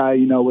seeing the guy,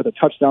 with a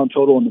touchdown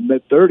total in the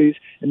mid-30s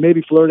and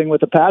maybe flirting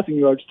with a passing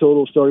yards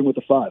total starting with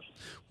a 5.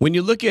 When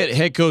you look at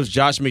head coach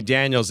Josh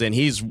McDaniels, and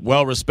he's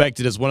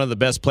well-respected as one of the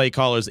best play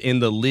callers in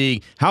the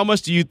league, how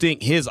much do you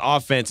think his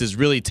offense is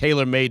really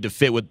tailor-made to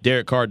fit what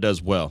Derek Carr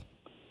does well?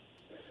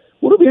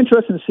 Well, it'll be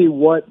interesting to see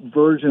what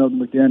version of the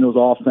McDaniels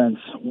offense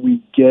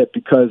we get,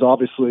 because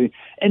obviously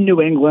in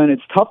New England,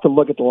 it's tough to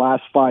look at the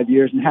last 5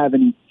 years and have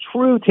any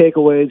true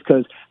takeaways,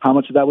 because how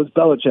much of that was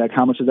Belichick,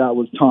 how much of that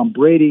was Tom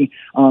Brady,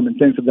 and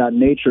things of that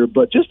nature.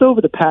 But just over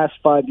the past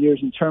 5 years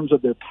in terms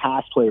of their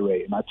pass play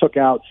rate, and I took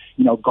out,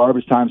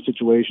 garbage time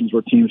situations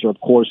where teams are, of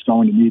course,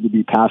 going to need to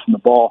be passing the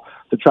ball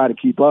to try to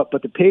keep up.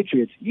 But the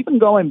Patriots, even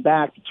going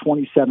back to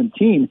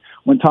 2017,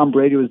 when Tom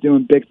Brady was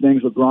doing big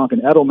things with Gronk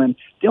and Edelman,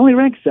 they only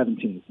ranked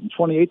 17th. In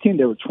 2018,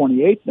 they were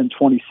 28th and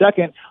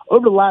 22nd.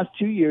 Over the last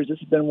 2 years, this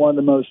has been one of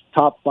the most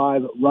top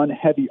 5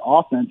 run-heavy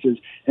offenses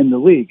in the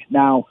league.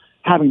 Now,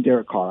 having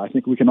Derek Carr, I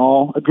think we can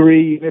all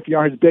agree, even if you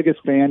aren't his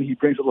biggest fan, he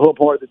brings a little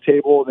more to the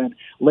table than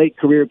late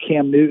career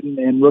Cam Newton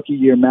and rookie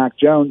year Mac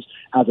Jones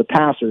as a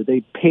passer.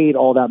 They paid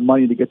all that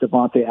money to get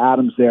Davante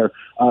Adams there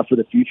for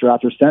the future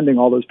after sending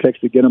all those picks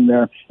to get him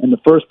there in the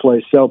first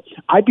place. So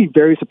I'd be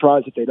very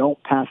surprised if they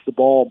don't pass the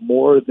ball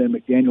more than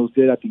McDaniels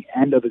did at the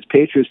end of his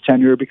Patriots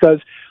tenure, because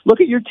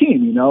look at your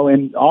team,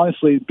 and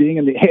honestly, being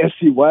in the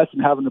AFC West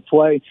and having to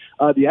play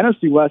the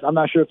NFC West, I'm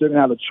not sure if they're going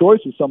to have a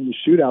choice with some of the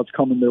shootouts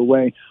coming their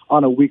way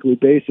on a weekly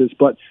basis.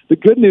 But the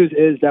good news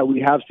is that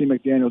we have seen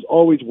McDaniels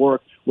always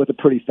work with a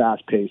pretty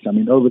fast pace. I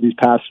mean, over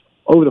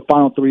the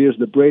final 3 years of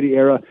the Brady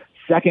era,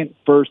 second,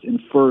 first, and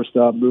first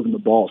moving the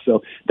ball.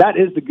 So that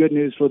is the good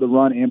news for the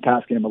run and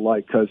pass game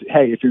alike, because,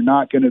 hey, if you're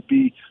not going to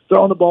be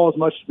throwing the ball as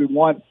much as we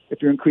want,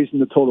 if you're increasing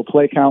the total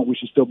play count, we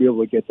should still be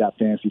able to get that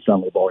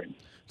fantasy-friendly volume.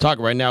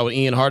 Talking right now with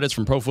Ian Hartitz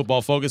from Pro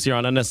Football Focus here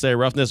on Unnecessary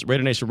Roughness,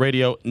 Raider Nation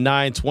Radio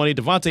 920.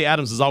 Davante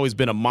Adams has always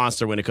been a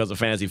monster when it comes to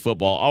fantasy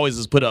football. Always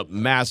has put up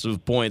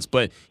massive points,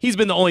 but he's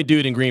been the only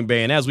dude in Green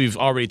Bay, and as we've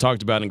already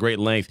talked about in great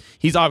length,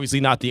 he's obviously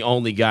not the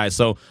only guy.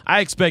 So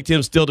I expect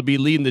him still to be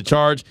leading the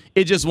charge.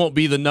 It just won't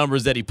be the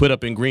numbers that he put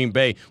up in Green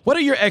Bay. What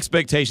are your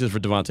expectations for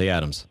Davante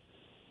Adams?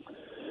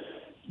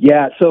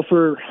 Yeah, so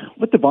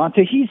with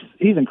Davante, he's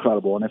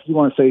incredible. And if you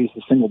want to say he's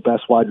the single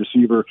best wide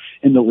receiver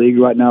in the league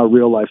right now,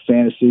 real life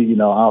fantasy, I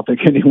don't think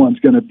anyone's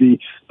going to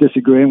be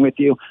disagreeing with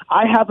you.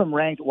 I have him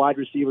ranked wide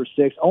receiver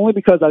 6 only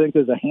because I think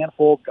there's a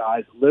handful of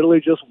guys,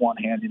 literally just one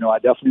hand. I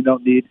definitely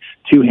don't need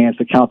 2 hands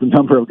to count the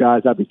number of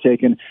guys I'd be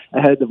taking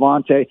ahead of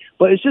Davante.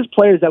 But it's just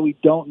players that we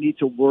don't need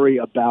to worry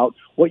about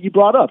what you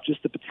brought up,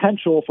 just the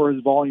potential for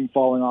his volume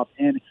falling off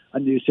in a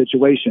new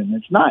situation.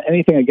 It's not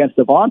anything against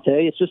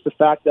Davante. It's just the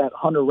fact that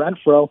Hunter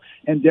Renfrow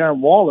and Darren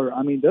Waller,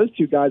 I mean, those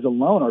two guys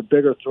alone are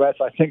bigger threats,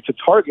 I think, to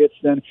targets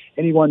than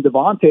anyone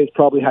Davante's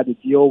probably had to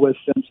deal with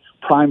since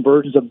prime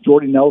versions of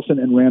Jordy Nelson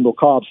and Randall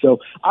Cobb. So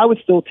I would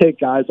still take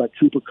guys like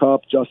Cooper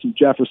Kupp, Justin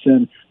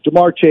Jefferson,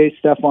 Jamar Chase,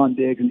 Stephon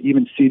Diggs, and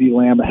even CeeDee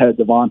Lamb ahead of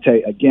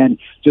Davante, again,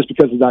 just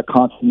because of that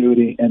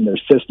continuity in their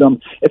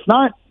system. It's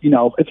not,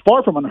 it's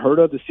far from unheard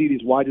of to see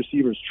these wide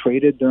receivers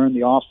traded during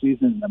the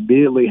offseason and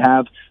immediately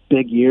have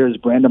big years.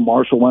 Brandon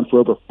Marshall went for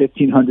over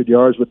 1,500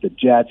 yards with the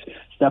Jets.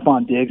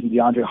 Stephon Diggs and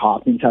DeAndre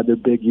Hopkins had their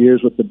big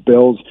years with the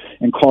Bills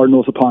and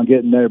Cardinals upon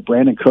getting there.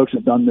 Brandon Cooks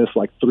has done this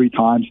like 3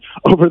 times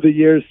over the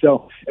years.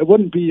 So it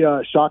wouldn't be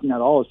shocking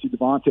at all to see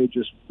Davante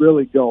just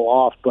really go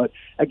off. But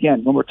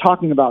again, when we're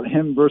talking about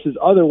him versus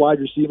other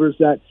wide receivers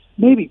that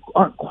maybe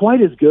aren't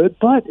quite as good,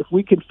 but if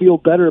we could feel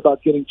better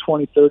about getting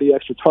 20, 30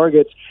 extra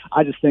targets,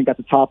 I just think at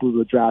the top of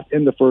the draft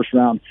in the first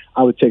round,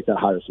 I would take that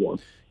higher floor.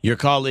 Your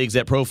colleagues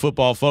at Pro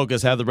Football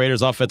Focus have the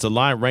Raiders' offensive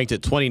line ranked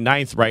at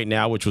 29th right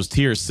now, which was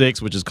Tier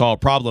 6, which is called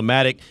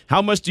problematic.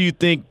 How much do you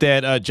think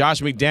that Josh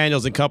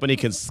McDaniels and company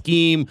can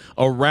scheme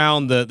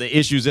around the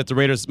issues that the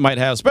Raiders might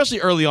have,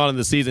 especially early on in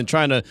the season,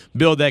 trying to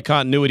build that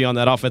continuity on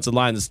that offensive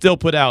line and still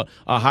put out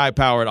a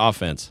high-powered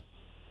offense?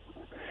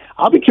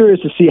 I'll be curious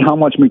to see how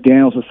much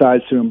McDaniels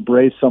decides to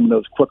embrace some of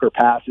those quicker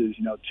passes,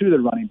 to the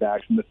running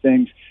backs and the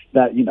things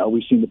that,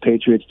 we've seen the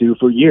Patriots do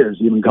for years,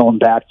 even going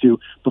back to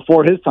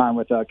before his time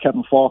with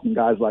Kevin Falk and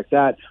guys like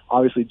that,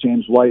 obviously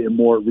James White in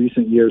more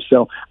recent years.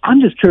 So I'm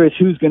just curious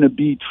who's going to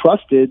be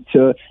trusted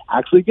to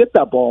actually get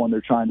that ball when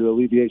they're trying to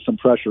alleviate some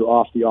pressure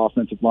off the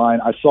offensive line.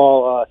 I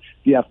saw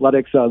the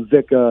Athletics,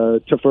 Vic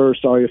Tafur,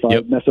 sorry if I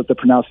messed up the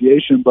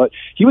pronunciation, but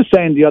he was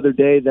saying the other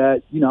day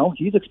that,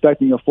 he's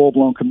expecting a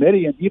full-blown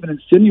committee and even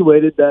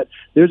insinuated that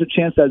there's a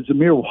chance that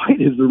Zamir White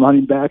is the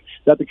running back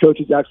that the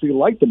coaches actually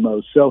like the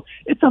most. So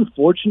it's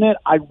unfortunate.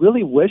 I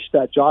really wish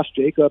that Josh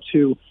Jacobs,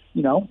 who,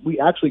 we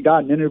actually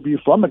got an interview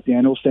from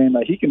McDaniels saying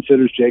that he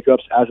considers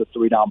Jacobs as a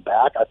 3-down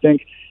back. I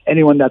think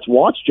anyone that's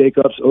watched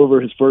Jacobs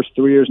over his first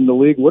 3 years in the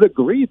league would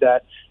agree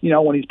that,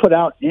 when he's put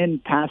out in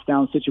pass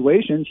down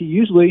situations, he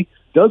usually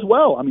does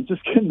well. I mean,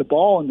 just getting the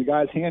ball in the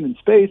guy's hand in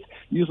space,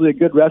 usually a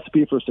good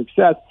recipe for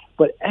success.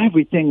 But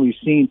everything we've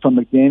seen from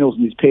McDaniels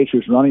and these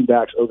Patriots running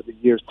backs over the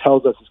years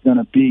tells us it's going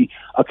to be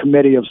a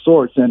committee of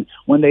sorts. And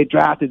when they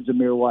drafted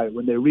Zamir White,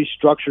 when they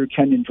restructured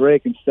Kenyon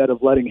Drake instead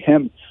of letting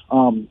him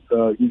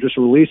you just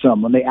release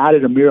him, when they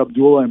added Amir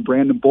Abdullah and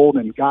Brandon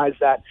Bolden, guys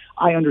that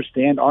I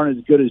understand aren't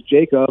as good as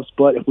Jacobs,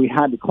 but if we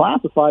had to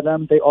classify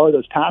them, they are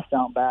those pass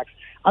down backs.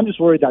 I'm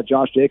just worried that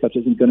Josh Jacobs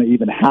isn't going to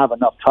even have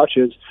enough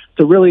touches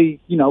to really,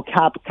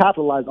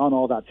 capitalize on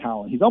all that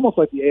talent. He's almost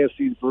like the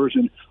AFC's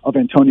version of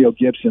Antonio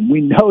Gibson.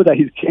 We know that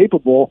he's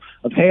capable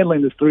of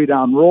handling this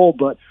 3-down role,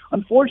 but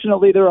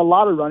unfortunately, there are a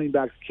lot of running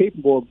backs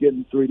capable of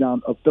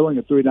filling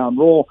a 3-down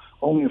role.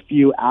 Only a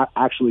few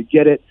actually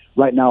get it.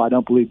 Right now, I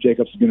don't believe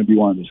Jacobs is going to be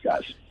one of those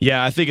guys.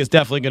 Yeah, I think it's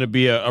definitely going to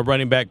be a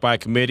running back by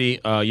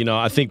committee.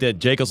 I think that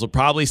Jacobs will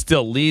probably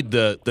still lead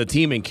the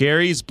team in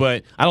carries,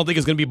 but I don't think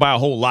it's going to be by a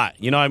whole lot.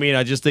 You know what I mean?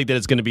 I just think that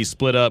it's going to be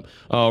split up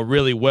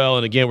really well.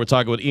 And again, we're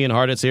talking with Ian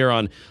Hartitz here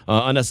on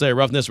Unnecessary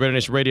Roughness, Raider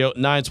Nation Radio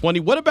 920.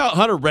 What about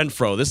Hunter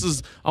Renfrow? This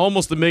is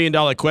almost $1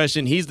 million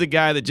question. He's the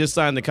guy that just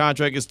signed the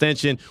contract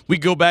extension. We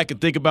go back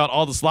and think about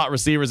all the slot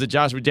receivers that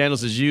Josh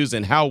McDaniels has used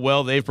and how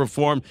well they've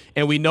performed,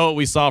 and we know what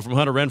we saw from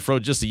Hunter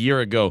Renfrow just a year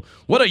ago.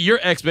 What are your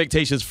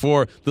expectations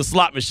for the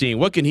slot machine?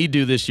 What can he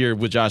do this year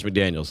with Josh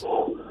McDaniels?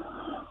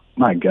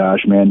 My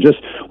gosh, man.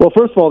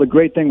 First of all, the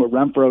great thing with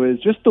Renfrow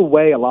is just the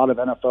way a lot of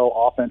NFL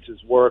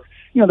offenses work.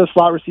 The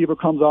slot receiver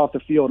comes off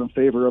the field in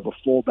favor of a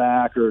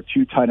fullback or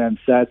 2 tight end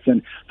sets,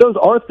 and those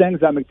are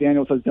things that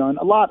McDaniels has done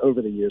a lot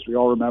over the years. We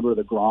all remember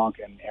the Gronk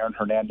and Aaron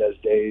Hernandez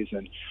days,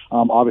 and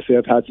obviously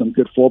I've had some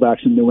good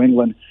fullbacks in New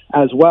England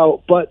as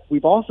well, but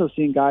we've also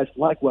seen guys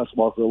like Wes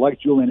Welker,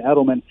 like Julian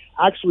Edelman,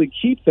 actually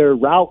keep their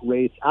route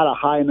rates at a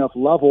high enough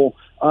level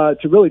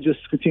to really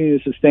just continue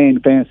to sustain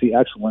fantasy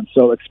excellence.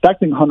 So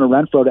expecting Hunter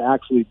Renfrow to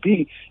actually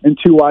be in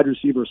 2 wide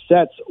receiver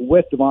sets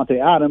with Devontae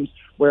Adams,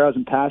 whereas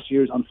in past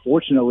years,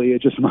 unfortunately,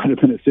 it just might have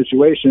been a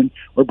situation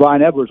where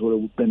Bryan Edwards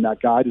would have been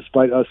that guy,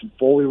 despite us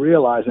fully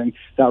realizing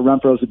that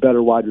Renfrow's a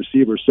better wide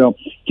receiver. So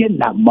getting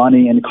that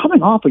money and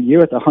coming off a year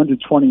with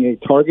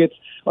 128 targets,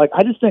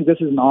 I just think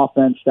this is an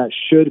offense that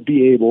should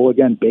be able,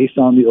 again, based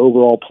on the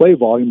overall play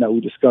volume that we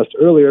discussed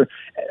earlier,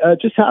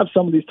 just have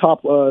some of these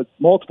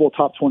multiple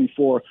top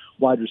 24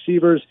 wide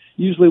receivers.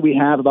 Usually we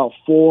have about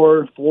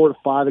 4 to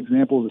 5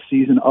 examples a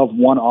season of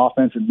one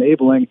offense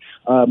enabling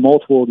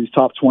multiple of these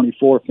top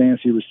 24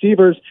 fantasy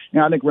receivers,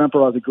 and I think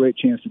Renfrow has a great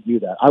chance to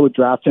do that. I would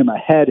draft him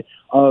ahead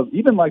of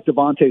even like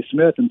Devontae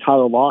Smith and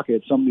Tyler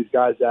Lockett, some of these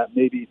guys that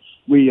maybe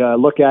we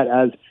look at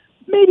as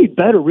maybe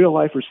better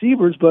real-life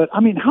receivers, but,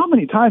 I mean, how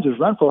many times does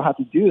Renfrow have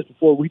to do this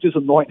before we just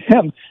anoint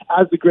him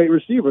as the great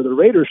receiver? The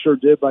Raiders sure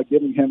did by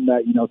giving him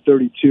that,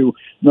 $32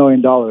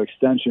 million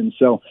extension.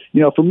 So,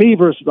 for me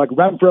versus,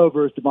 Renfrow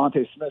versus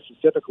Devontae Smith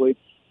specifically,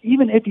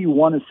 even if you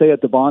want to say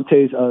that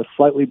Devontae's a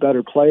slightly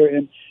better player,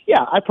 and,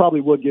 yeah, I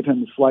probably would give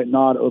him a slight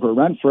nod over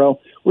Renfrow,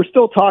 we're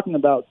still talking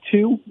about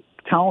 2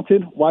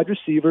 talented wide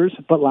receivers,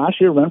 but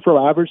last year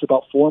Renfrow averaged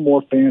about 4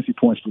 more fantasy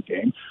points per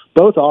game.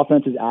 Both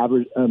offenses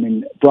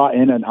brought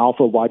in an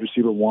alpha wide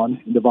receiver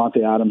 1 in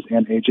Devontae Adams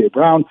and A.J.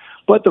 Brown,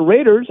 but the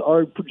Raiders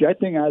are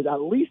projecting as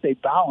at least a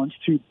balance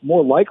to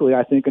more likely,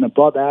 I think, an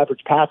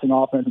above-average passing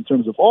offense in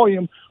terms of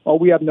volume. Well,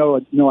 we have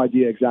no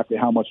idea exactly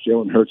how much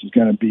Jalen Hurts is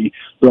going to be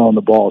throwing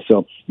the ball.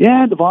 So,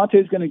 yeah,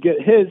 Devontae's going to get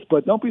his,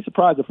 but don't be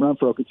surprised if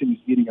Renfrow continues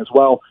eating as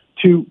well.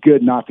 Too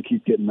good not to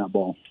keep getting that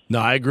ball. No,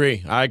 I agree.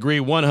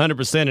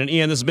 100%. And,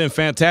 Ian, this has been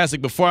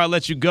fantastic. Before I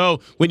let you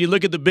go, when you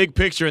look at the big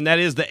picture, and that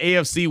is the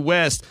AFC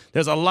West,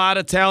 there's a lot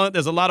of talent.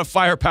 There's a lot of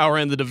firepower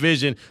in the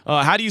division.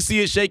 How do you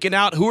see it shaking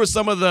out? Who are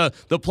some of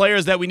the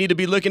players that we need to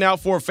be looking out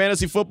for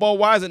fantasy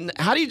football-wise? And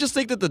how do you just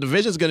think that the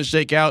division is going to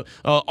shake out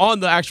on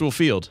the actual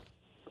field?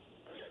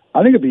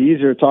 I think it'd be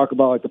easier to talk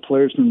about the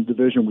players from the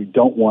division we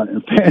don't want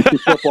in fantasy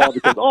football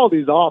because all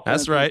these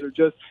offenses are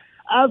just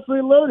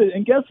absolutely loaded.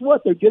 And guess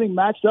what? They're getting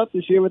matched up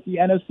this year with the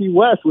NFC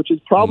West, which is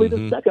probably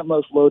the second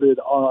most loaded,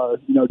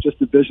 just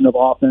division of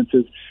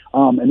offenses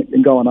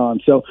and going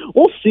on. So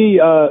we'll see.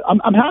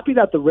 I'm happy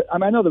that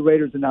I know the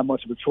Raiders didn't have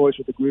much of a choice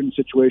with the Gruden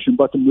situation,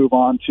 but to move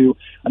on to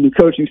a new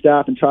coaching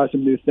staff and try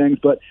some new things.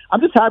 But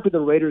I'm just happy the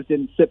Raiders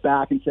didn't sit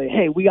back and say,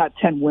 hey, we got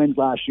 10 wins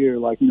last year.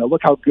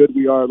 Look how good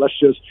we are. Let's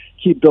just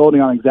keep building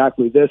on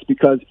exactly this,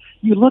 because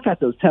you look at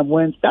those 10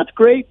 wins, that's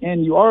great,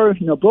 and you are,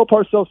 Bill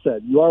Parcells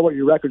said, you are what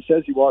your record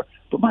says you are,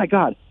 but my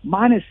God,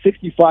 minus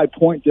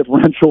 65-point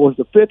differential was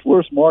the 5th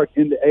worst mark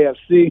in the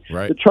AFC.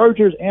 Right. The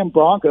Chargers and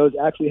Broncos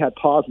actually had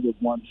positive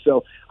ones,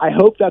 so I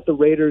hope that the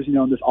Raiders,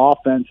 in this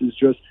offense is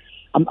just,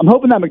 I'm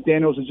hoping that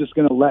McDaniels is just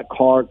going to let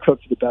Carr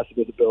cook to the best of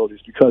his abilities,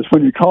 because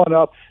when you're going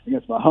up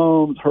against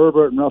Mahomes,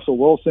 Herbert, and Russell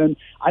Wilson,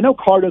 I know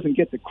Carr doesn't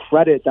get the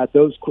credit that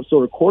those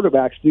sort of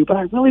quarterbacks do, but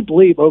I really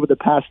believe over the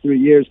past 3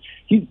 years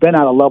he's been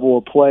at a level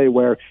of play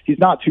where he's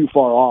not too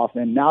far off,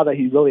 and now that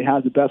he really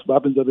has the best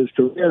weapons of his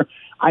career,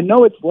 I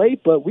know it's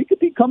late, but we could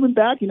be coming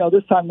back,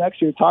 this time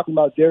next year talking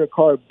about Derek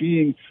Carr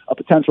being a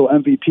potential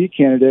MVP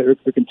candidate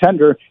or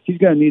contender. He's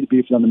going to need to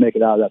be for them to make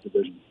it out of that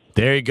division.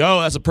 There you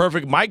go. That's a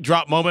perfect mic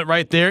drop moment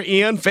right there,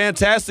 Ian.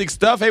 Fantastic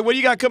stuff. Hey, what do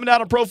you got coming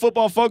out on Pro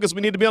Football Focus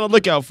we need to be on the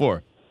lookout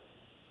for?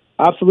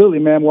 Absolutely,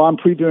 man. Well, I'm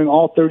previewing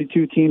all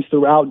 32 teams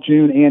throughout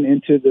June and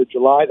into the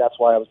July. That's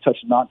why I was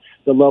touching on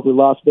the lovely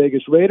Las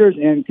Vegas Raiders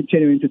and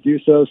continuing to do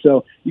so.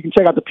 So you can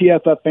check out the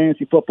PFF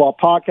Fantasy Football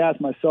Podcast,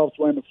 myself,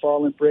 Dwayne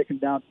McFarland, breaking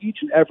down each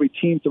and every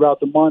team throughout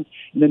the month,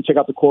 and then check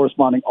out the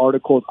corresponding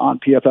articles on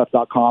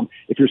PFF.com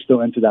if you're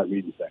still into that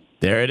reading thing.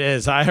 There it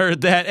is. I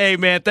heard that. Hey,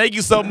 man, thank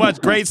you so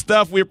much. Great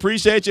stuff. We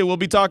appreciate you. We'll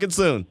be talking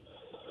soon.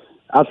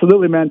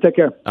 Absolutely, man. Take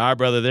care. All right,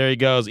 brother. There he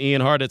goes.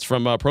 Ian Hartitz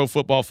from Pro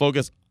Football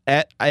Focus.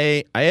 At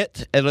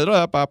iHeartIt's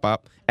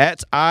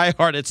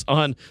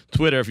on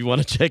Twitter. If you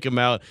want to check him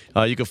out,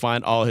 you can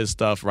find all his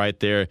stuff right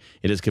there.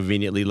 It is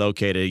conveniently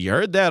located. You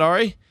heard that,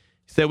 Ari? He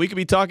said we could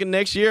be talking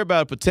next year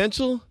about a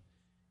potential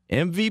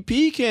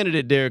MVP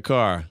candidate, Derek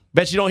Carr.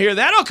 Bet you don't hear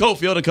that on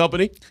Cofield and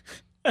Company.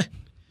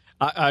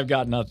 I've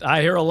got nothing.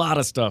 I hear a lot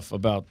of stuff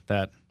about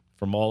that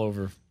from all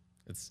over.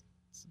 It's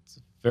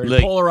a very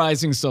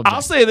polarizing subject.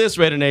 I'll say this,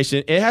 Raider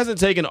Nation. It hasn't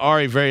taken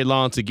Ari very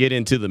long to get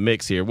into the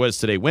mix here. What is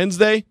today,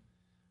 Wednesday?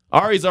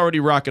 Ari's already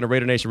rocking a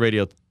Raider Nation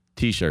Radio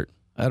T-shirt.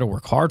 I had to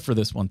work hard for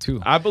this one,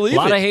 too. I believe it. A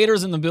lot of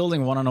haters in the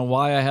building want to know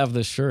why I have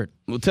this shirt.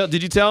 Well,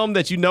 did you tell them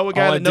that you know a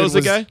guy that knows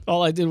a guy?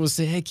 All I did was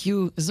say, hey,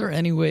 Q, is there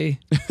any way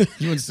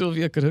you and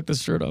Sylvia could hook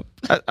this shirt up?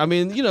 I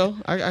mean, you know,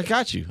 I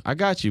got you. I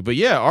got you. But,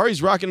 yeah,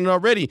 Ari's rocking it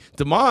already.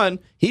 Damon,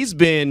 he's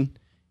been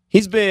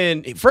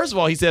first of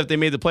all, he said if they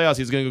made the playoffs,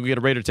 he's going to go get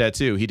a Raider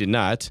tattoo. He did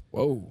not.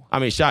 Whoa. I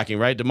mean, shocking,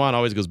 right? Damon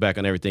always goes back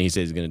on everything he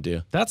says he's going to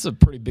do. That's a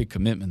pretty big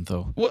commitment,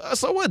 though. Well,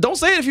 so what? Don't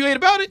say it if you ain't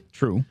about it.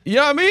 True. You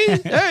know what I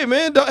mean? Hey,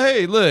 man.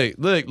 Hey,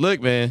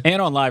 look, man.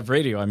 And on live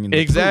radio, I mean.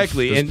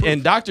 Exactly.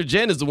 And Dr.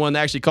 Jen is the one that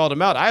actually called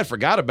him out. I had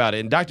forgot about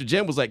it. And Dr.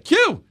 Jen was like,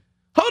 Q,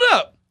 hold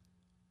up.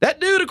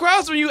 That dude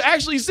across from you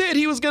actually said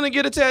he was going to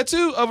get a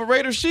tattoo of a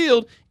Raider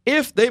shield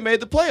if they made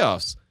the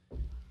playoffs.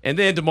 And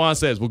then Damon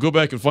says, "We'll go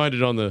back and find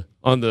it on the."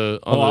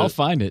 I'll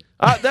find it.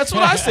 That's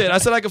what I said. I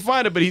said I could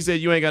find it, but he said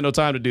you ain't got no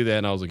time to do that.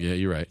 And I was like, "Yeah,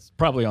 you're right." It's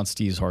probably on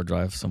Steve's hard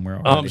drive somewhere.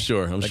 Already. I'm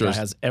sure. That guy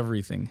has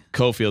everything.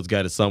 Cofield's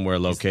got it somewhere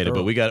located,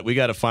 but we got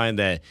to find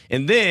that.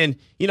 And then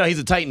he's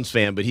a Titans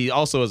fan, but he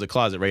also is a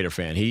closet Raider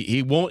fan.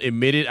 He won't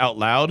admit it out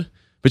loud,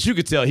 but you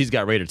could tell he's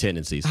got Raider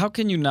tendencies. How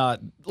can you not?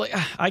 Like,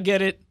 I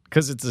get it.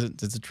 Because it's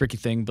a tricky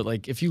thing, but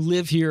like if you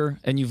live here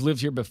and you've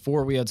lived here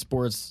before we had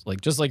sports, like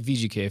just like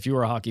VGK, if you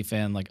were a hockey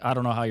fan, like I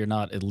don't know how you're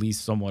not at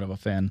least somewhat of a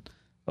fan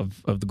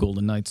of the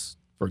Golden Knights,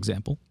 for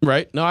example.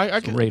 Right? No,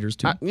 I can. Raiders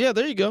too. Yeah,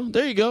 there you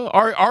go.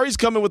 Ari's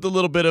coming with a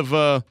little bit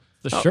of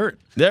the shirt.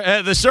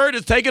 The shirt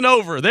is taking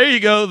over. There you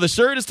go. The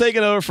shirt is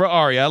taking over for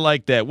Ari. I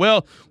like that.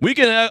 Well, we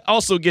can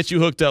also get you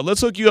hooked up.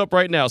 Let's hook you up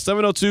right now.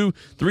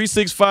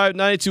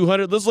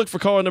 702-365-9200. Let's look for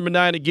caller number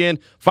 9 again.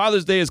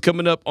 Father's Day is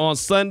coming up on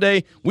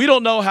Sunday. We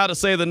don't know how to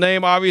say the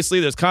name.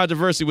 Obviously, there's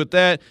controversy with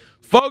that.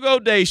 Fogo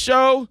de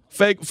Show,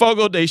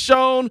 Fogo de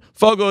Shone,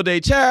 Fogo de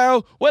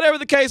Chow, whatever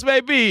the case may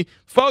be,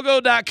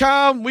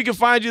 Fogo.com, we can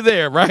find you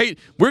there, right?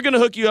 We're going to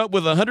hook you up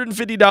with a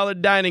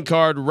 $150 dining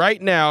card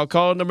right now.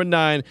 Call number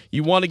 9.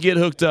 You want to get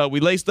hooked up.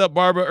 We laced up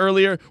Barbara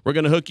earlier. We're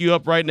going to hook you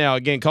up right now.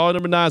 Again, call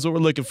number 9 is what we're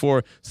looking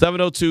for,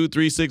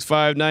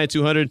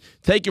 702-365-9200.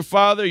 Take your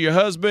father, your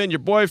husband, your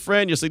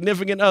boyfriend, your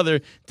significant other.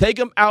 Take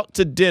them out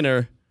to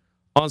dinner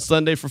on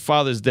Sunday for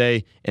Father's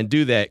Day, and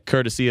do that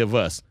courtesy of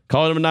us.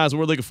 Call number 9 is what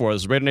we're looking for.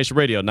 This is Raider Nation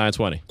Radio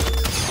 920.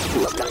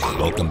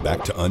 Welcome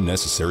back to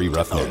Unnecessary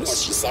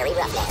Roughness.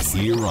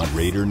 Here on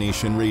Raider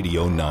Nation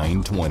Radio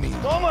 920.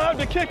 I'm going to have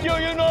to kick you,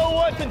 you know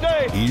what,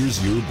 today.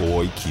 Here's your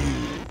boy Q.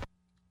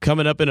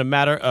 Coming up in a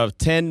matter of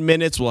 10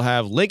 minutes, we'll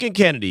have Lincoln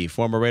Kennedy,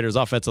 former Raiders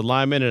offensive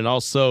lineman and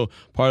also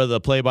part of the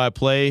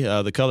play-by-play,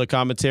 the color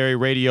commentary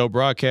radio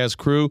broadcast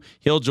crew.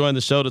 He'll join the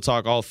show to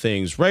talk all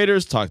things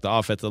Raiders, talk the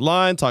offensive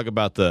line, talk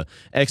about the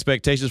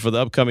expectations for the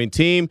upcoming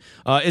team.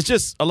 It's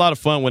just a lot of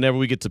fun whenever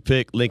we get to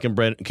pick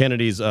Lincoln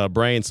Kennedy's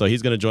brain, so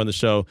he's going to join the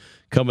show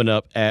coming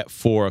up at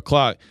 4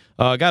 o'clock.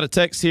 Got a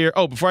text here.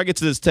 Oh, before I get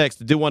to this text,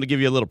 I do want to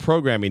give you a little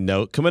programming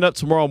note. Coming up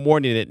tomorrow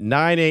morning at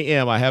 9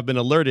 a.m., I have been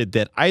alerted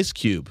that Ice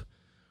Cube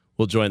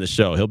will join the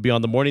show. He'll be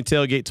on the morning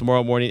tailgate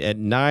tomorrow morning at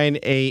 9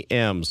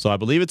 a.m. So I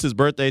believe it's his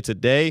birthday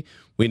today.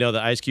 We know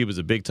that Ice Cube is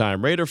a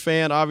big-time Raider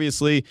fan,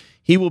 obviously.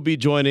 He will be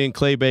joining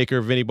Clay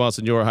Baker, Vinny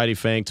Bonsignore, Heidi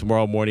Fang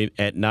tomorrow morning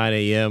at 9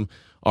 a.m.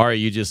 Ari,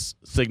 you just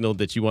signaled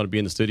that you want to be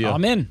in the studio.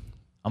 I'm in.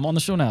 I'm on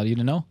the show now. You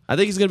didn't know? I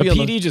think he's going to be on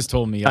the PD just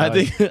told me. I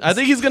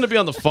think he's going to be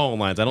on the phone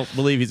lines. I don't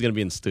believe he's going to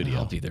be in the studio.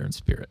 I'll be there in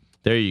spirit.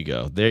 There you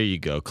go.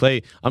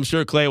 Clay, I'm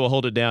sure Clay will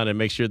hold it down and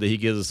make sure that he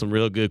gives us some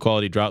real good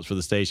quality drops for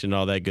the station and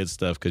all that good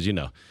stuff because,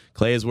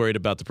 Clay is worried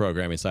about the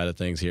programming side of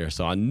things here.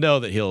 So I know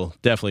that he'll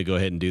definitely go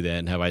ahead and do that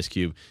and have Ice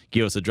Cube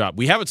give us a drop.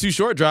 We have a Too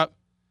Short drop.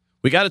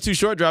 We got a Too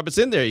Short drop. It's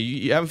in there.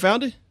 You haven't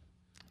found it?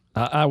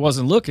 I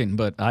wasn't looking,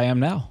 but I am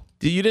now.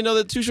 You didn't know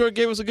that Too Short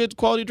gave us a good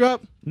quality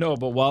drop? No,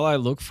 but while I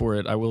look for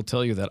it, I will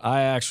tell you that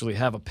I actually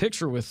have a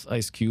picture with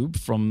Ice Cube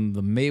from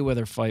the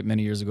Mayweather fight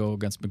many years ago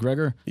against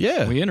McGregor.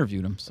 Yeah. We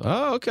interviewed him. So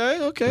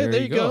okay.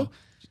 There you go.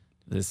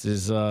 This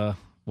is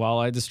while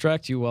I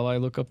distract you, while I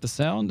look up the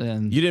sound.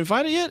 And You didn't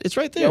find it yet? It's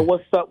right there. Yo,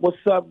 what's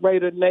up,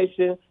 Raider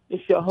Nation?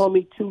 It's your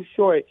homie Too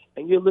Short,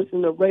 and you're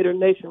listening to Raider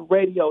Nation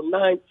Radio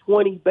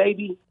 920,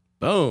 baby.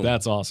 Boom.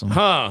 That's awesome.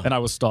 Huh. And I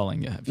was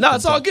stalling you. No,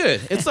 it's all good.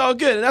 It's all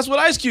good. And that's what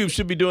Ice Cube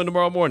should be doing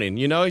tomorrow morning.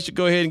 You know, he should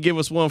go ahead and give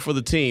us one for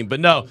the team.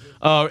 But no,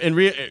 in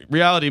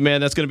reality,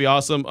 man, that's going to be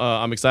awesome.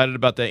 I'm excited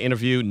about that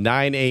interview.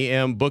 9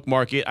 a.m.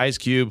 Bookmark it. Ice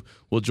Cube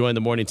will join the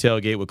morning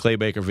tailgate with Clay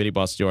Baker, Vinny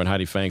Bonsignore, and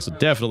Heidi Fang. So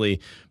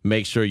definitely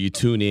make sure you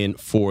tune in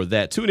for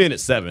that. Tune in at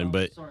 7,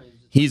 but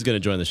he's going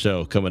to join the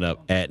show coming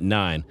up at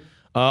 9.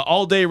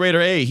 All Day Raider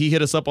A, he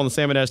hit us up on the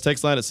Salmon Ash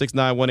text line at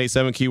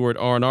 69187, keyword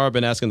R&R.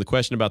 Been asking the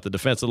question about the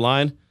defensive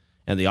line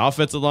and the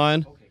offensive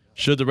line.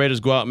 Should the Raiders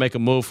go out and make a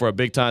move for a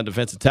big-time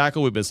defensive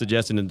tackle? We've been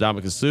suggesting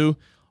Ndamukong Suh.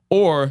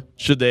 Or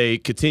should they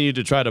continue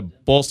to try to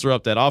bolster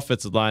up that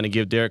offensive line and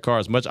give Derek Carr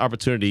as much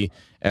opportunity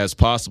as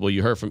possible?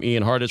 You heard from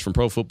Ian Hardage from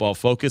Pro Football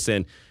Focus.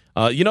 And,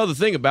 the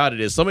thing about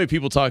it is so many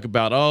people talk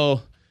about,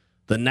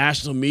 the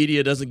national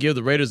media doesn't give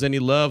the Raiders any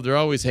love. They're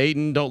always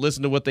hating. Don't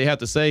listen to what they have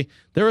to say.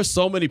 There are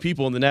so many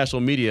people in the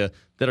national media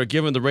that are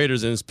giving the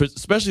Raiders, and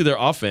especially their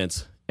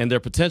offense and their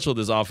potential of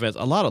this offense,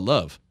 a lot of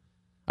love.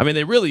 I mean,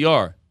 they really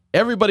are.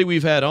 Everybody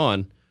we've had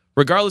on,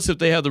 regardless if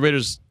they have the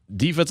Raiders'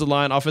 defensive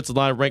line, offensive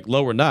line ranked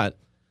low or not,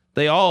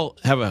 they all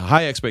have a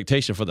high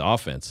expectation for the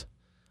offense.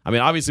 I mean,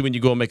 obviously, when you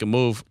go and make a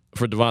move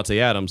for Devontae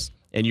Adams,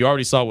 and you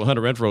already saw what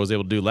Hunter Renfrow was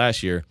able to do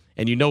last year,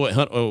 and you know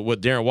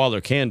what Darren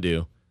Waller can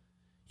do,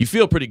 you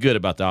feel pretty good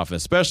about the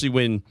offense, especially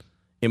when,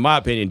 in my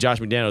opinion, Josh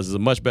McDaniels is a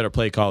much better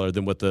play caller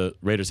than what the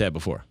Raiders had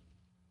before.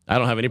 I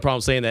don't have any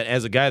problem saying that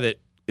as a guy that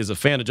is a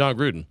fan of John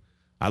Gruden.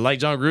 I like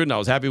John Gruden. I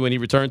was happy when he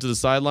returned to the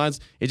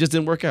sidelines. It just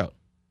didn't work out.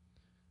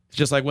 It's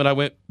just like when I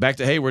went back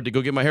to Hayward to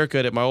go get my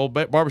haircut at my old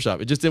barbershop.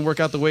 It just didn't work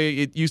out the way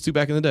it used to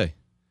back in the day.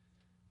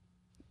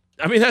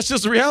 I mean, that's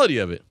just the reality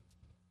of it.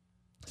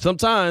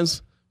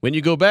 Sometimes when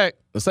you go back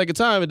the second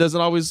time, it's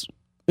not always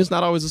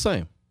the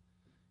same.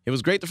 It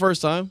was great the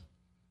first time,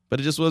 but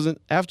it just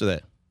wasn't after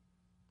that.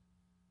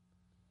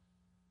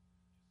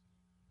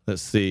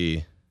 Let's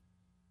see.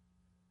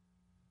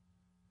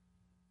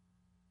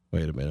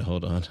 Wait a minute.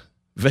 Hold on.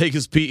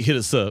 Vegas Pete hit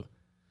us up.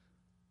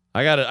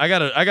 I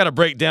gotta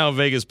break down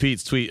Vegas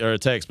Pete's tweet or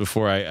text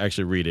before I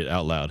actually read it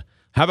out loud.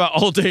 How about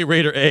All Day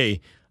Raider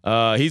A?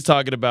 He's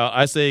talking about,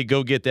 I say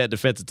go get that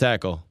defensive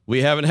tackle.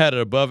 We haven't had an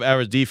above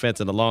average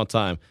defense in a long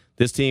time.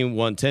 This team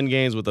won 10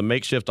 games with a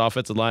makeshift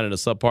offensive line and a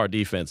subpar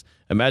defense.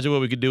 Imagine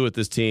what we could do with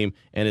this team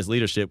and its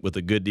leadership with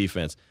a good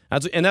defense.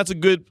 That's a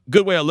good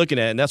way of looking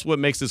at it, and that's what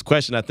makes this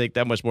question, I think,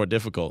 that much more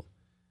difficult.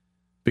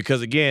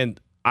 Because, again,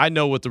 I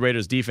know what the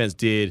Raiders' defense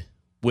did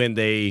when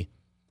they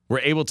were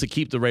able to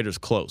keep the Raiders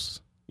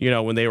close.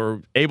 When they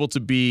were able to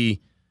be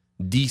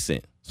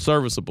decent,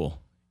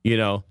 serviceable,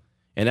 and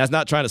that's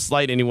not trying to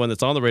slight anyone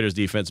that's on the Raiders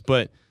defense,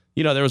 but,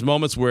 there was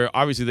moments where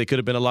obviously they could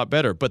have been a lot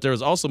better, but there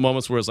was also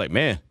moments where it's like,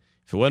 man,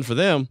 if it wasn't for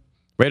them,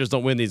 Raiders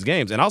don't win these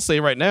games. And I'll say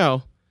right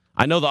now,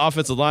 I know the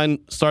offensive line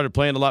started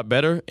playing a lot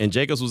better and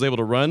Jacobs was able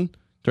to run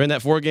during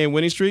that 4-game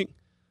winning streak,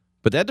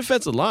 but that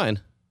defensive line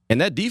and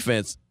that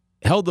defense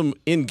held them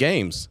in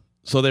games,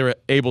 so they were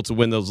able to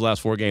win those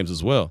last 4 games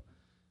as well.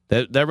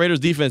 That Raiders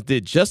defense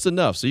did just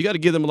enough. So you got to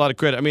give them a lot of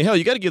credit. I mean, hell,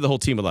 you got to give the whole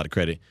team a lot of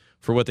credit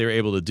for what they were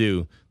able to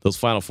do those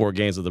final 4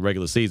 games of the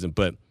regular season.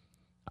 But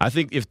I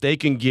think if they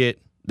can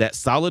get that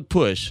solid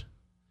push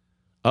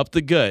up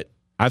the gut,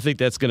 I think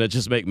that's going to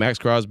just make Max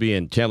Crosby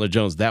and Chandler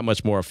Jones that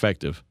much more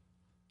effective.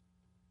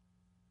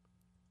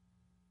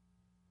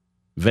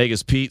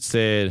 Vegas Pete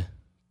said,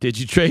 did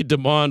you trade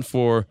Damon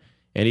for,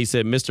 and he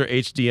said, Mr.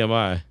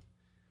 HDMI.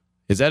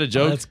 Is that a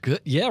joke? Oh, that's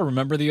good. Yeah,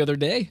 remember the other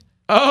day?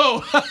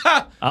 Oh,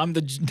 I'm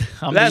the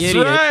that's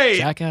idiot. right.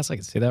 Jackass, I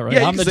can say that right.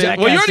 Yeah, I'm the jackass.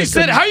 Well, you already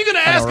said it. How are you going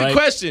to ask a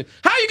question?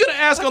 How are you going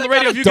to ask on the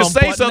radio if you can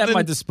say something? At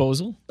my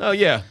disposal. Oh,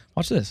 yeah.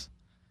 Watch this.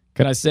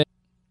 Can I say?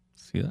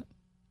 See that?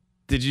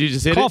 Did you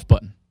just hit Cough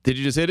button. Did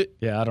you just hit it?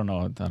 Yeah, I don't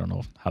know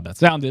how that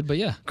sounded, but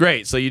yeah.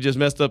 Great. So you just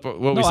messed up what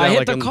we sound I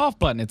hit like the cough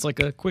button. It's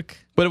like a quick.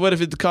 But what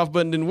if the cough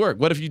button didn't work?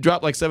 What if you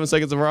dropped like 7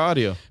 seconds of our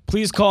audio?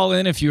 Please call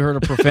in if you heard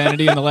a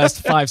profanity in the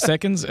last 5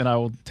 seconds, and I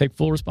will take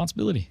full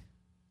responsibility.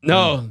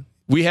 No.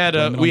 We had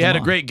a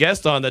great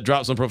guest on that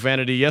dropped some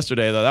profanity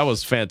yesterday, though. That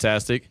was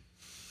fantastic.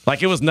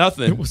 Like, it was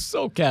nothing. It was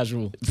so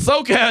casual.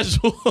 So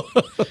casual.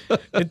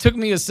 It took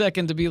me a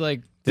second to be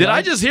like, did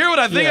I just hear what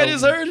I think I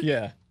just heard?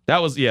 Yeah.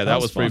 That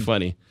was pretty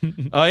funny.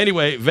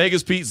 Anyway,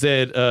 Vegas Pete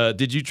said,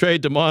 did you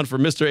trade Damon for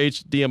Mr.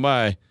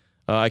 HDMI?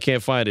 I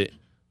can't find it.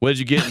 What did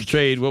you get in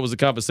trade? What was the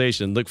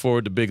compensation? Look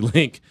forward to Big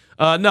Link.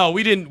 No,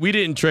 we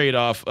didn't trade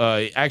off.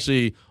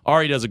 Actually,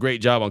 Ari does a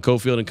great job on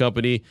Cofield and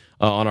Company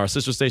on our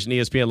sister station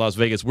ESPN Las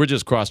Vegas. We're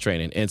just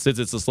cross-training. And since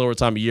it's a slower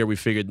time of year, we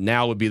figured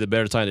now would be the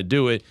better time to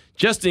do it,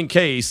 just in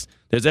case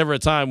there's ever a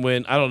time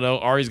when, I don't know,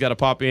 Ari's got to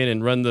pop in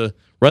and run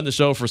the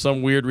show for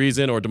some weird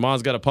reason, or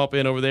Damon's got to pop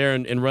in over there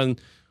and run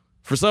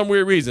for some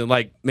weird reason.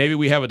 Like, maybe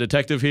we have a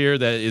detective here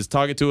that is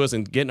talking to us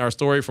and getting our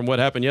story from what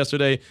happened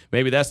yesterday.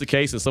 Maybe that's the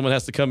case, and someone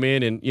has to come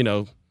in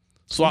and,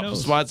 swap some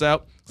spots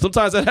out.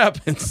 Sometimes that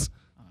happens.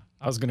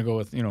 I was gonna go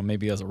with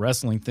maybe as a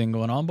wrestling thing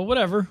going on, but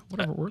whatever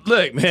works.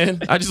 Look,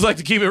 man, I just like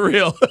to keep it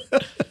real.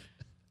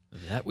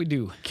 That we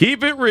do.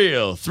 Keep it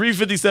real.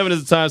 3:57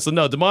 is the time. So,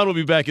 no, Damon will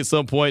be back at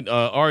some point.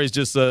 Ari's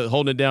just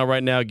holding it down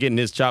right now, getting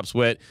his chops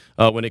wet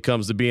when it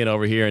comes to being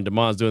over here. And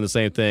Damon's doing the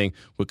same thing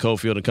with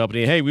Cofield and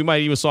company. And, hey, we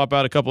might even swap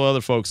out a couple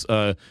other folks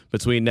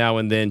between now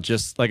and then.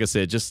 Just like I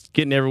said, just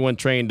getting everyone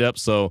trained up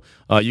so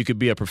you could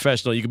be a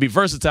professional. You could be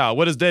versatile.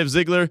 What does Dave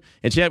Ziegler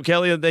and Champ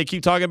Kelly, they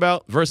keep talking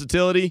about?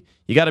 Versatility.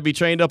 You got to be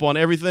trained up on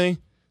everything.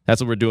 That's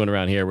what we're doing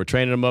around here. We're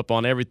training them up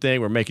on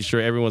everything. We're making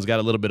sure everyone's got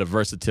a little bit of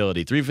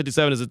versatility.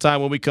 3:57 is the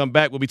time. When we come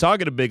back, we'll be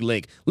talking to Big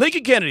Link.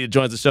 Lincoln Kennedy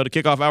joins the show to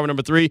kick off hour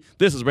number 3.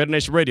 This is Raider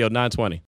Nation Radio 920.